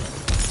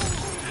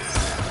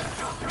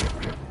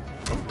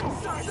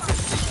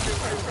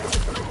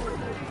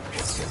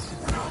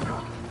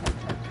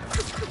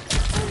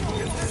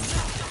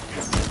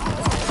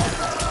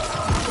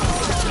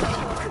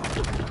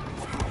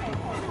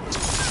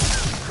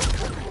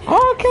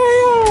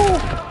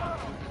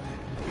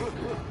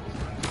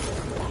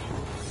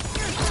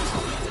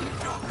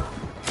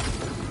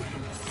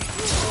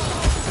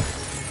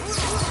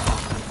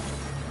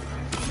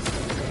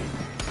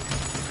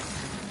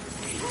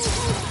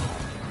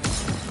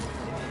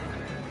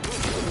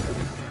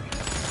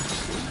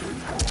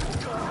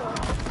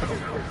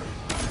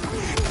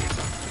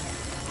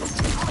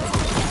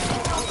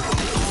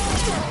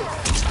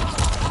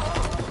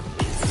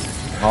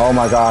 Oh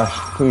my gosh,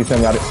 please tell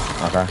me I did.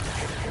 Okay.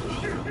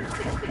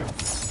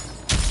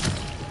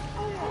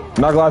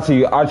 Not gonna lie to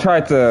you, I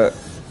tried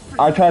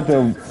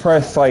to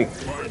press like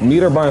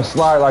meter burn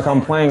slide like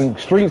I'm playing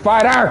Street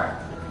Fighter.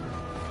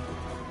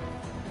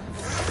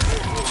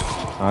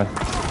 Alright.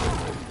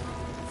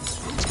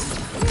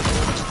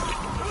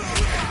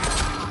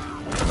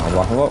 I'll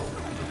block him up.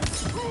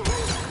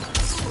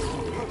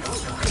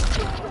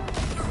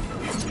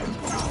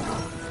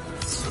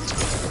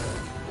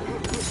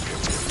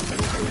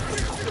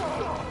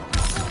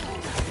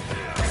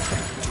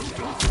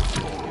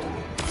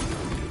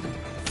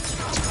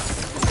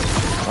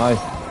 Nice.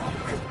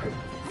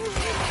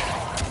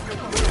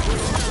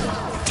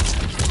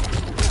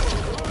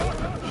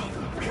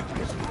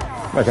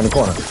 Back in the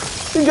corner.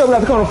 He's jumping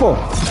out the corner full.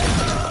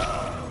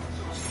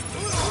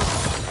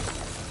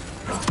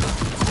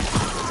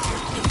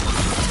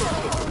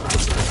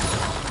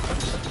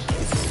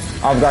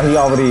 I forgot he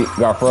already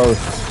got froze.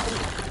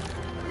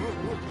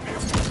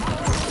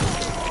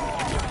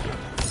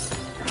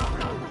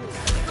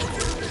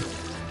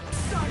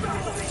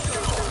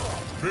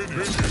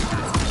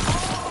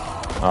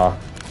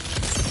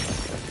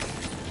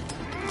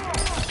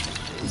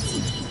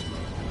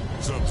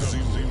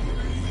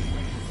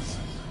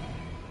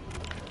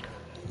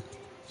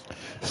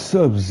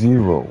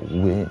 Sub-Zero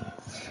wins.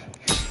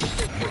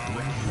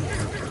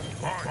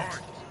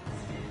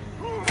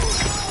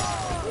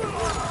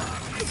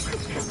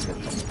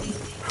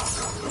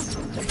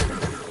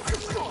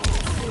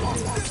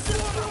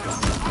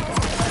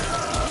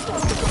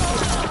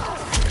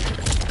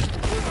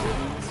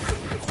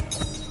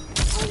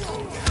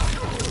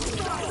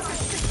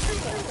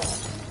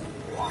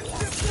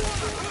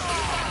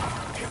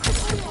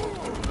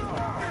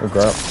 Good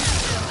grab.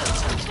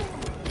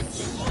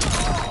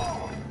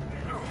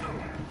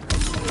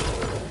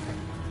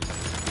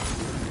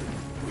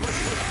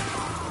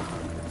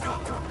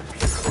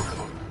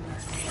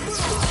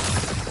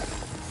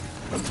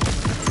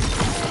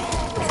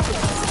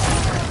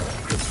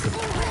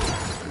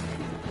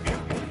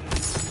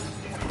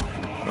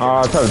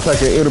 I tried to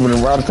take it. It would have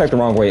been. I would take the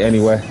wrong way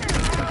anyway.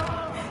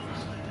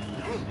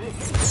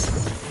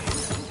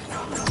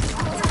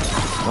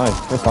 Nice.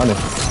 That's funny.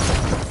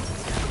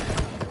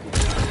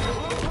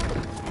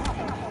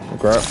 Good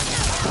grab.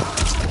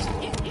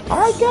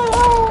 I go.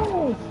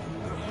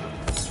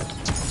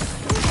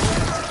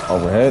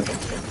 Overhead.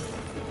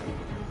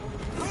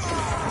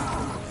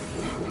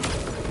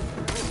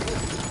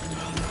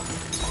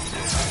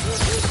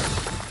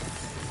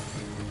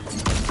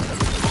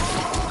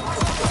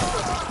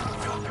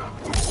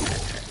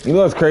 You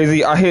know what's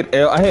crazy? I hit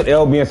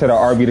LB instead of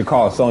RB to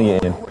call Sonya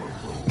in.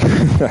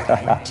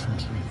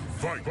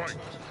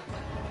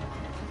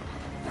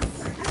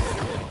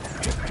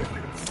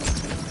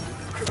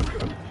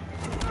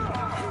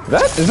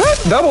 Is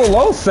that double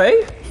low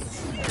safe?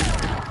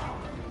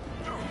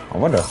 I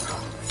wonder.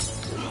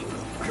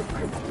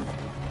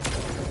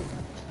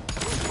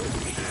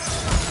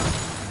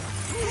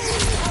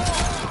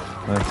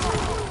 Nice.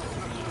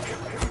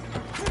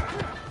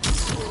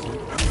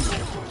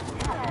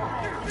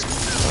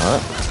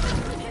 Alright.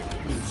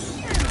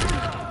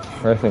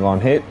 Pressing on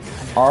hit.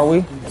 Are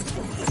we?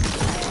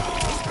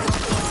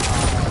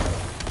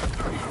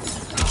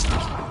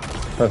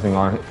 Pressing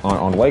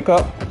on wake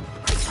up.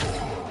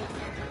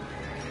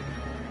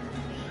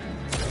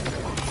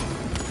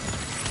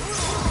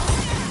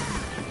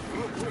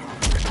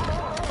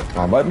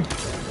 On button.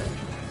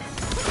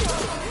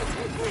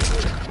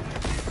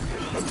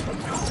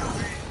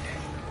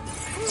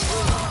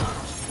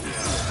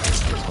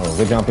 Oh,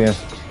 good jump in.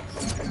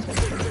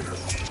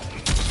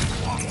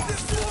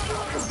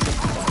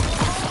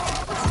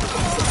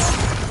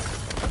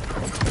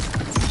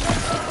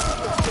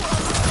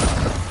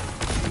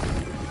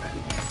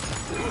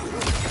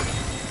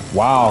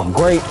 Wow,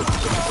 great.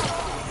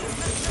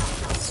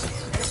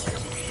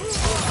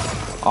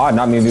 Oh, I did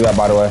not mean to do that,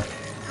 by the way.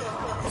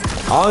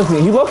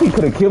 Honestly, he low-key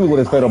could have killed me with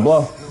his fatal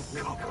blow.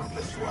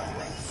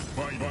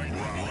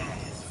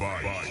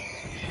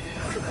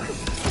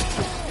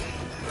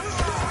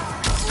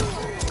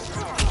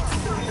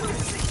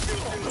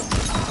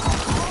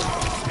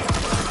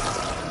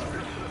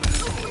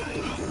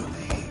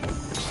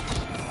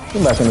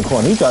 I'm back in the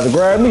corner. He tried to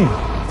grab me.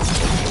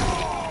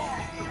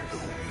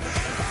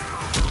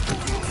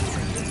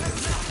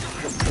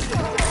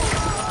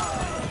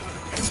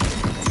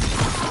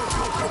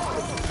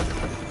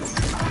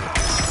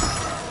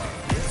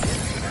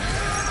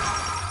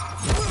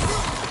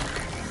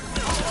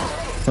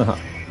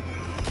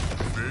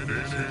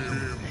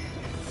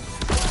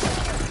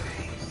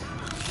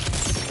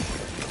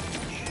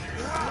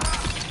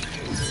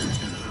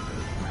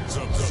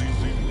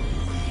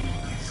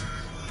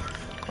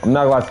 I'm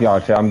not gonna lie to y'all,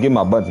 chat. I'm getting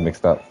my buttons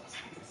mixed up.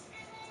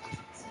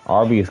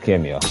 RB is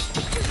cameo.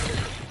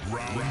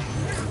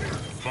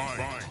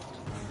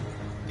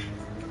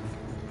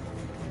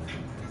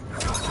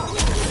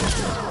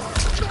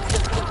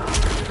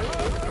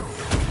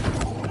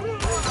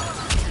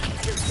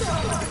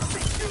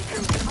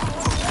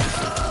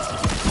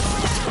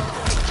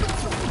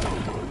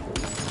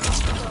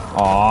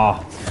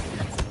 Aw.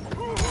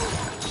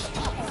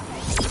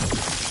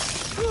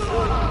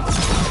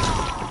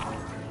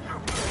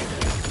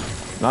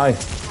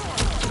 Nice.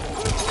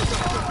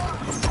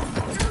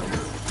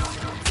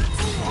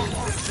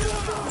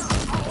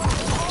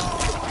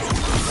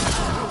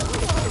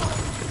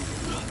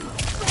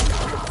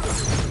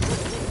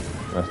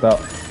 Messed up.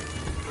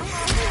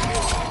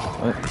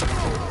 Right.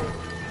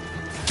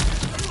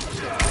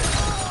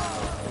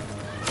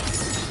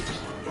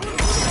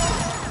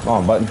 Come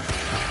on, button.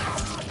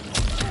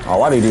 Oh,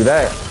 why did he do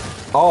that?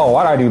 Oh,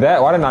 why did I do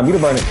that? Why didn't I beat the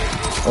button?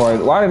 Or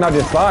why didn't I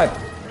just slide?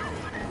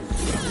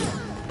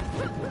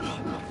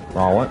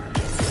 Wrong one.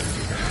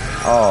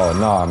 Oh,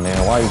 nah,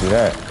 man. Why you do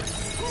that?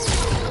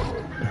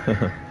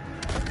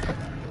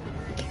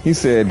 He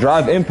said,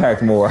 drive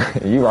impact more.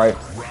 You right.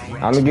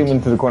 I'm gonna give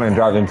him to the corner and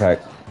drive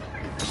impact.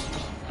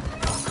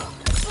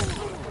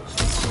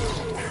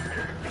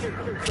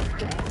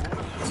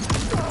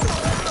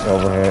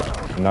 Overhead.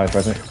 Nice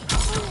present.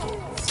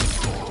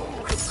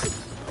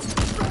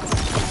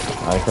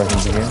 Nice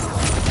present again.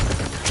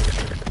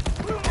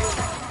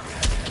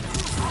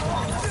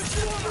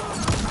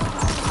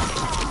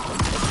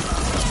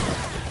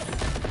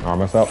 Oh, I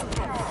messed up.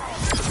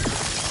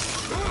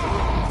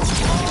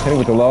 Hit him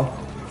with the low.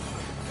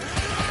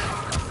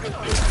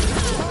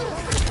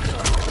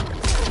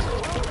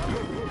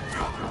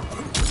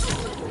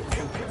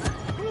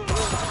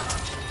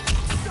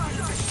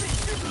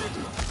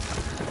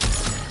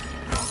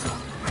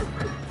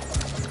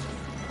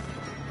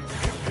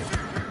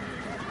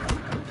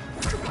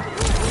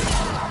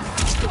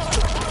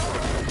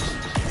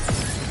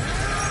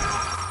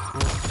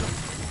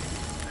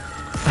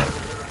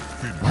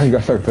 You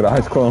got stuck to the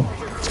ice clone.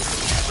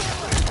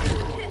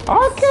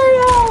 Okay,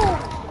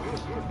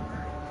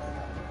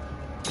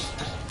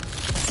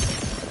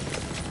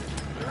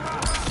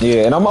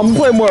 yeah, and I'm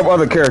playing more of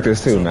other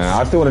characters too, man.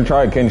 I still want to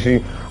try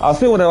Kenshi. I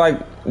still want to like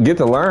get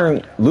to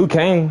learn Liu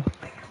Kang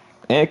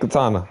and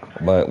Katana.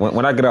 But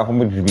when I get off, I'm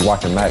gonna just be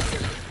watching Mac.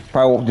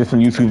 Probably just some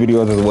YouTube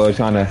videos as well,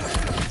 trying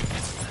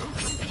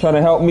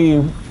to help me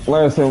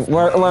learn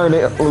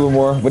it a little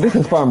more. But this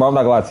is fun, bro. I'm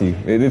not gonna lie to you.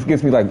 This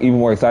gets me like even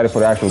more excited for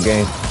the actual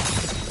game.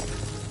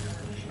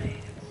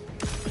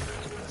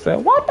 Say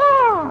what the?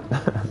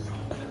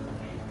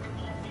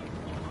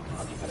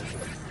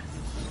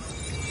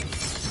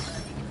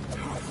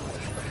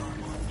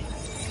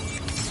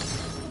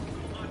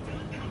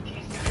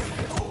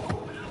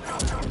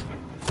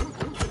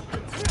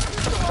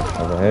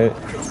 Overhead.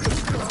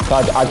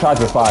 I tried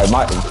to slide.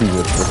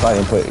 The slide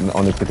input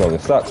on this controller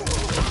sucks.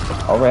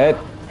 Overhead.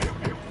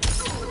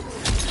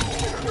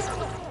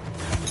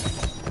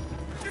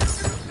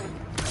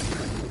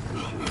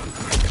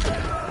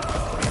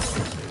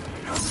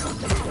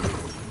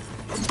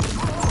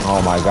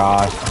 Oh my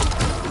gosh.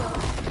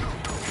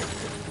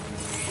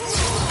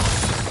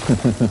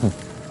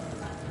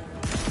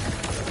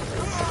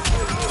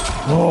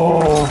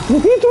 Oh,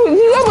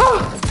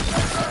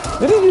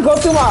 did he just go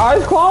through my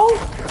ice clone?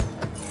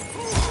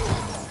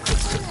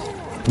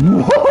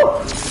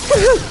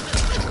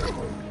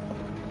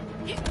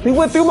 He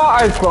went through my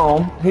ice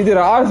clone. He did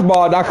an ice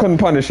ball and I couldn't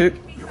punish it.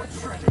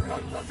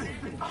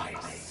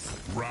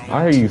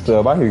 I hear you,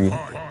 sub. I hear you.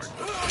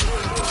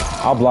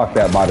 I'll block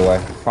that, by the way.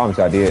 Promise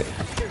I did.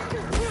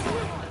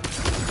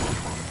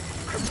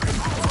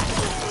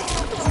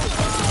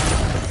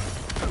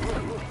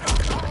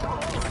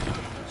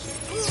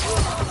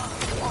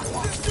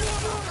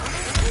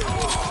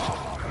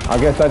 I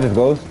guess that just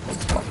goes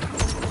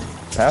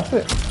past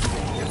it.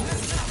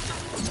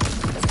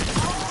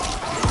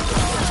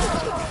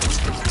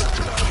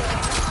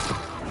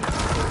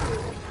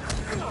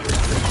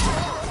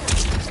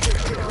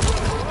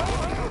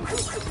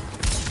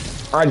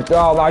 I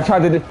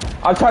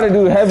tried to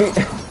do heavy.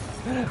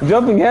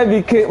 Jumping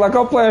heavy kick like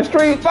I'm playing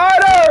Street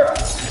Fighter.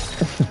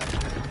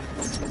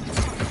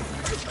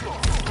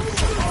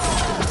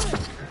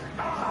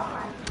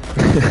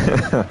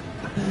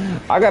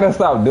 I gotta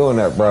stop doing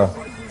that, bro.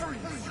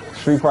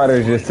 Street Fighter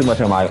is just too much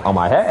on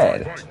my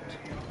head.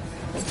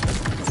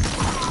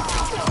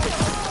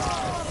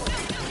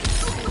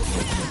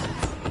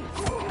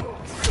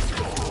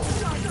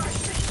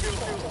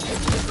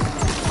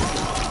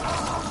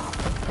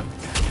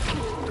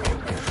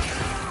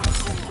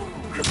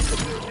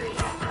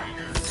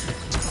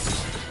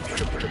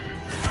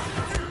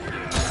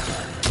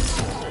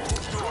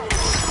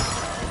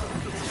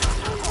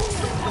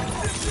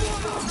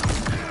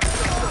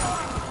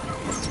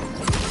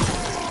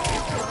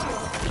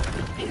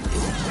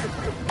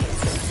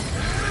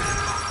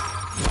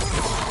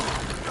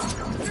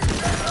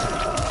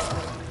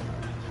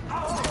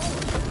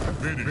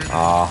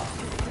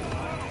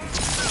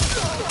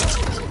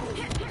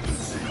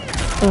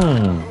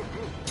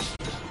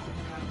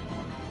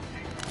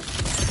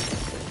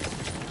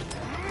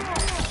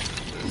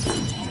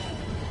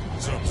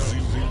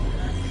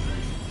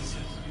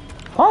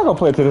 I'm gonna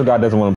play till this guy doesn't want to